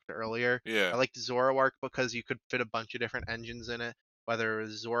I talked earlier. Yeah. I liked Zoroark because you could fit a bunch of different engines in it, whether it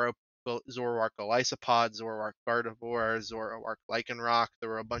was Zoroark Golisopod, Zoroark Gardevoir, Zoroark Lycanroc. There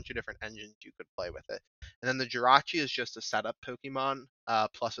were a bunch of different engines you could play with it. And then the Jirachi is just a setup Pokemon,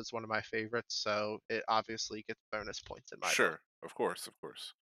 plus it's one of my favorites, so it obviously gets bonus points in my book. Sure. Of course.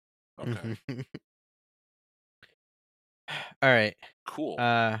 Okay. Mhm. All right. Cool.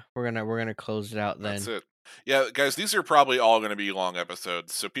 We're gonna close it out then. That's it. Yeah, guys, these are probably all going to be long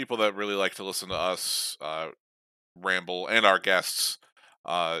episodes. So people that really like to listen to us ramble and our guests,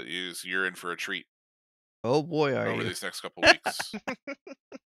 you're in for a treat Oh boy, are over you? these next couple weeks.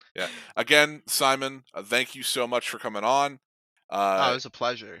 Yeah. Again, Simon, thank you so much for coming on. Oh, it was a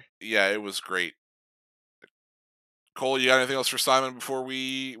pleasure. Yeah, it was great. Cole, you got anything else for Simon before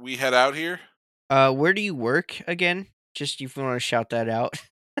we head out here? Where do you work again? Just if you want to shout that out.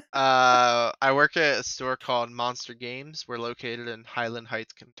 I work at a store called Monster Games. We're located in Highland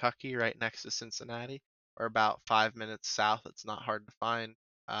Heights, Kentucky, right next to Cincinnati. We're about 5 minutes south. It's not hard to find.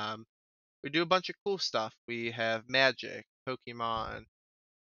 We do a bunch of cool stuff. We have Magic, Pokemon,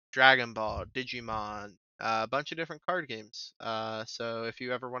 Dragon Ball, Digimon, a bunch of different card games. So if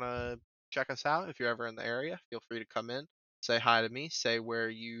you ever want to check us out, if you're ever in the area, feel free to come in, say hi to me, say where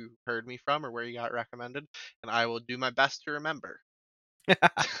you heard me from or where you got recommended, and I will do my best to remember.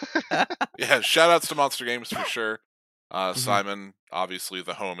 Yeah, shout outs to Monster Games for sure. Mhm. Simon, obviously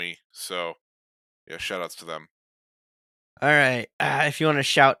the homie. So yeah, shout outs to them. All right. If you want to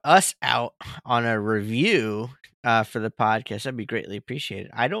shout us out on a review for the podcast, that'd be greatly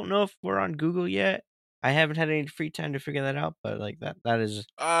appreciated. I don't know if we're on Google yet. I haven't had any free time to figure that out, but like that is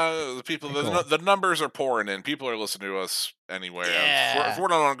The people, my goal. the numbers are pouring in. People are listening to us anywhere. If Yeah. we're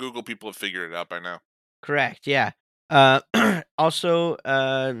not on Google, people have figured it out by now. Correct. Yeah. Also,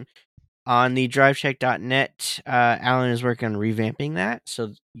 on the drivecheck.net, Alan is working on revamping that.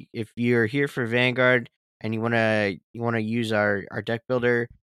 So if you're here for Vanguard and you wanna use our deck builder,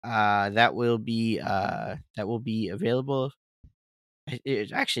 that will be available.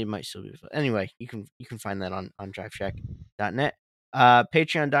 It actually might still be available. Anyway, you can find that on drivecheck.net.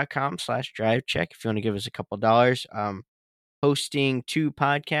 Patreon.com/drivecheck if you want to give us a couple dollars. Hosting 2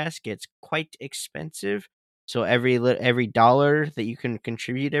 podcasts gets quite expensive. So every dollar that you can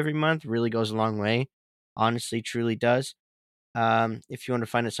contribute every month really goes a long way. Honestly, truly does. If you want to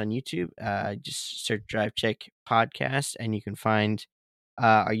find us on YouTube, just search Drive Check Podcast, and you can find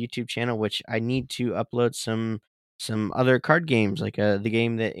our YouTube channel. Which I need to upload some other card games, like the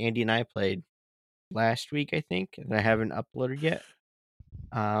game that Andy and I played last week, I think, that I haven't uploaded yet.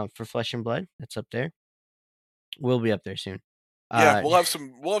 For Flesh and Blood, that's up there. We'll be up there soon. Yeah, we'll have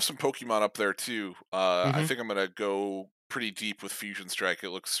some Pokemon up there too. I Mhm. think I'm gonna go pretty deep with Fusion Strike. It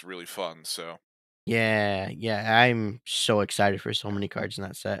looks really fun. So Yeah, I'm so excited for so many cards in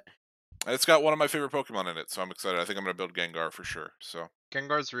that set. and it's got one of my favorite Pokemon in it, so I'm excited. I think I'm gonna build Gengar for sure. So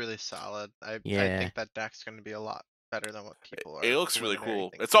Gengar's really solid. I Yeah. think that deck's going to be a lot better than what people are. it looks really preliminary cool.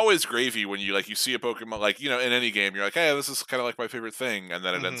 thinking. It's always gravy when you see a Pokemon, like in any game. You're like, hey, this is kind of like my favorite thing, and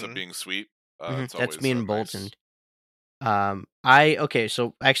then it ends up Mhm. being sweet. It's That's always me and nice. Bolton.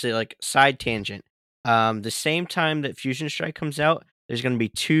 So actually, like, side tangent. The same time that Fusion Strike comes out, there's gonna be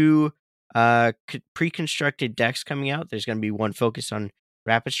 2 pre-constructed decks coming out. There's gonna be one focused on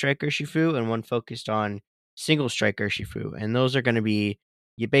Rapid Strike Urshifu and one focused on Single Strike Urshifu, and those are gonna be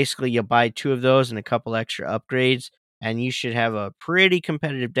you'll buy 2 of those and a couple extra upgrades, and you should have a pretty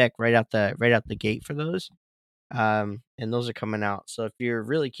competitive deck right out the gate for those. and those are coming out. So if you're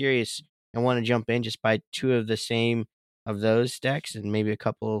really curious and want to jump in, just buy 2 of the same of those decks and maybe a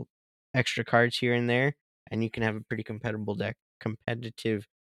couple extra cards here and there, and you can have a pretty competitive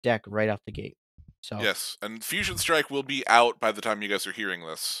deck right off the gate. So Yes, and Fusion Strike will be out by the time you guys are hearing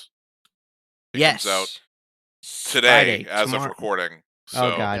this. It comes out today Friday, as of tomorrow. recording.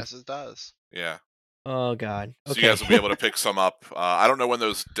 Oh So God. Yes, it does. yeah. Oh God. So Okay. you guys will be able to pick some up. I don't know when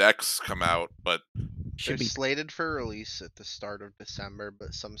those decks come out, but They're Should be. slated for release at the start of December,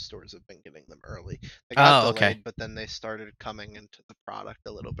 but some stores have been getting them early. They Oh, got okay. delayed, but then they started coming into the product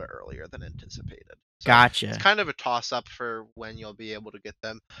a little bit earlier than anticipated. So Gotcha. it's kind of a toss-up for when you'll be able to get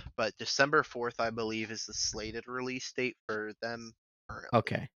them, but December 4th, I believe, is the slated release date for them currently.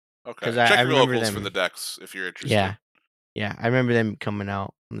 Okay. okay. 'Cause Check I your remember locals for them- the decks if you're interested. Yeah. Yeah, I remember them coming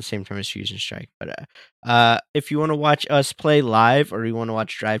out on the same time as Fusion Strike. But if you want to watch us play live or you want to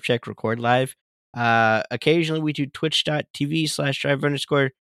watch Drive Check record live, occasionally we do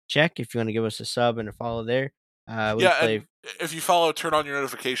twitch.tv/drive_check if you want to give us a sub and a follow there. We Yeah, play. and if you follow, turn on your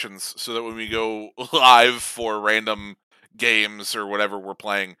notifications so that when we go live for random games or whatever we're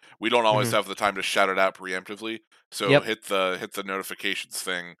playing, we don't always Mhm. have the time to shout it out preemptively. So Yep. hit the notifications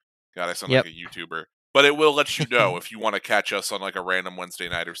thing. God, I sound Yep. like a YouTuber. But it will let you know if you want to catch us on like a random Wednesday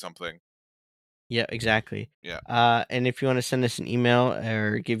night or something. Yeah, exactly. Yeah. And if you want to send us an email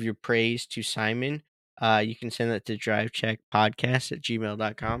or give your praise to Simon, you can send that to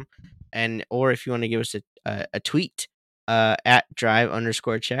drivecheckpodcast@gmail.com. Or if you want to give us a tweet at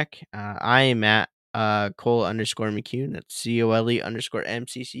drive_check. I am at Cole_McCune. That's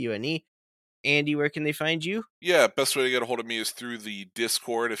COLE_MCCUNE. Andy, where can they find you? Yeah, best way to get a hold of me is through the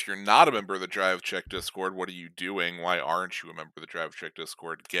Discord. If you're not a member of the Drive Check Discord, what are you doing? Why aren't you a member of the Drive Check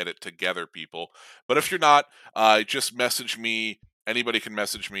Discord? Get it together, people. But if you're not, just message me. Anybody can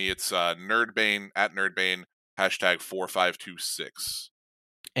message me. It's Nerdbane at Nerdbane, #4526.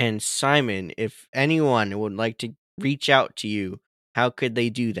 And Simon, if anyone would like to reach out to you, how could they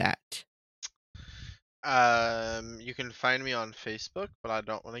do that? You can find me on Facebook, but I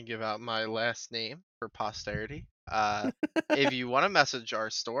don't want to give out my last name for posterity. If you want to message our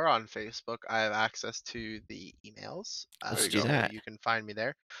store on Facebook, I have access to the emails. Let's do so that. you can find me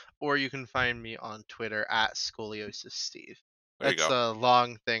there, or you can find me on Twitter at Scoliosis Steve. There you That's go. a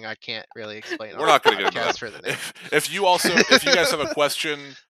long thing I can't really explain. We're on not the going to get into podcast that. for the name. If you guys have a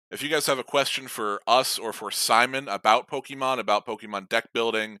question, if you guys have a question for us or for Simon about Pokemon deck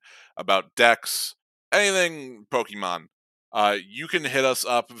building, about decks, anything Pokemon, you can hit us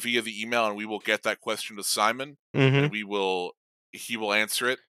up via the email and we will get that question to Simon Mm-hmm. and he will answer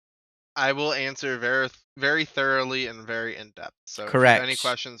it. I will answer very, very thoroughly and very in depth. So if you have any Correct.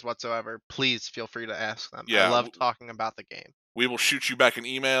 questions whatsoever, please feel free to ask them. Yeah, I love talking about the game. We will shoot you back an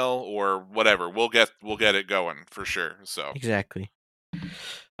email or whatever. We'll get it going for sure. So Exactly.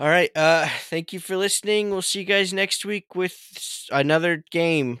 All right. Thank you for listening. We'll see you guys next week with another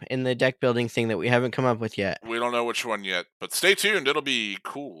game in the deck building thing that we haven't come up with yet. we don't know which one yet, but stay tuned. It'll be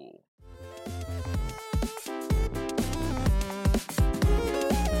cool.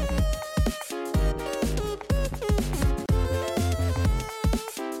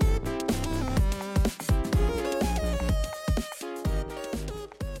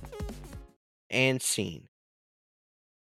 And scene.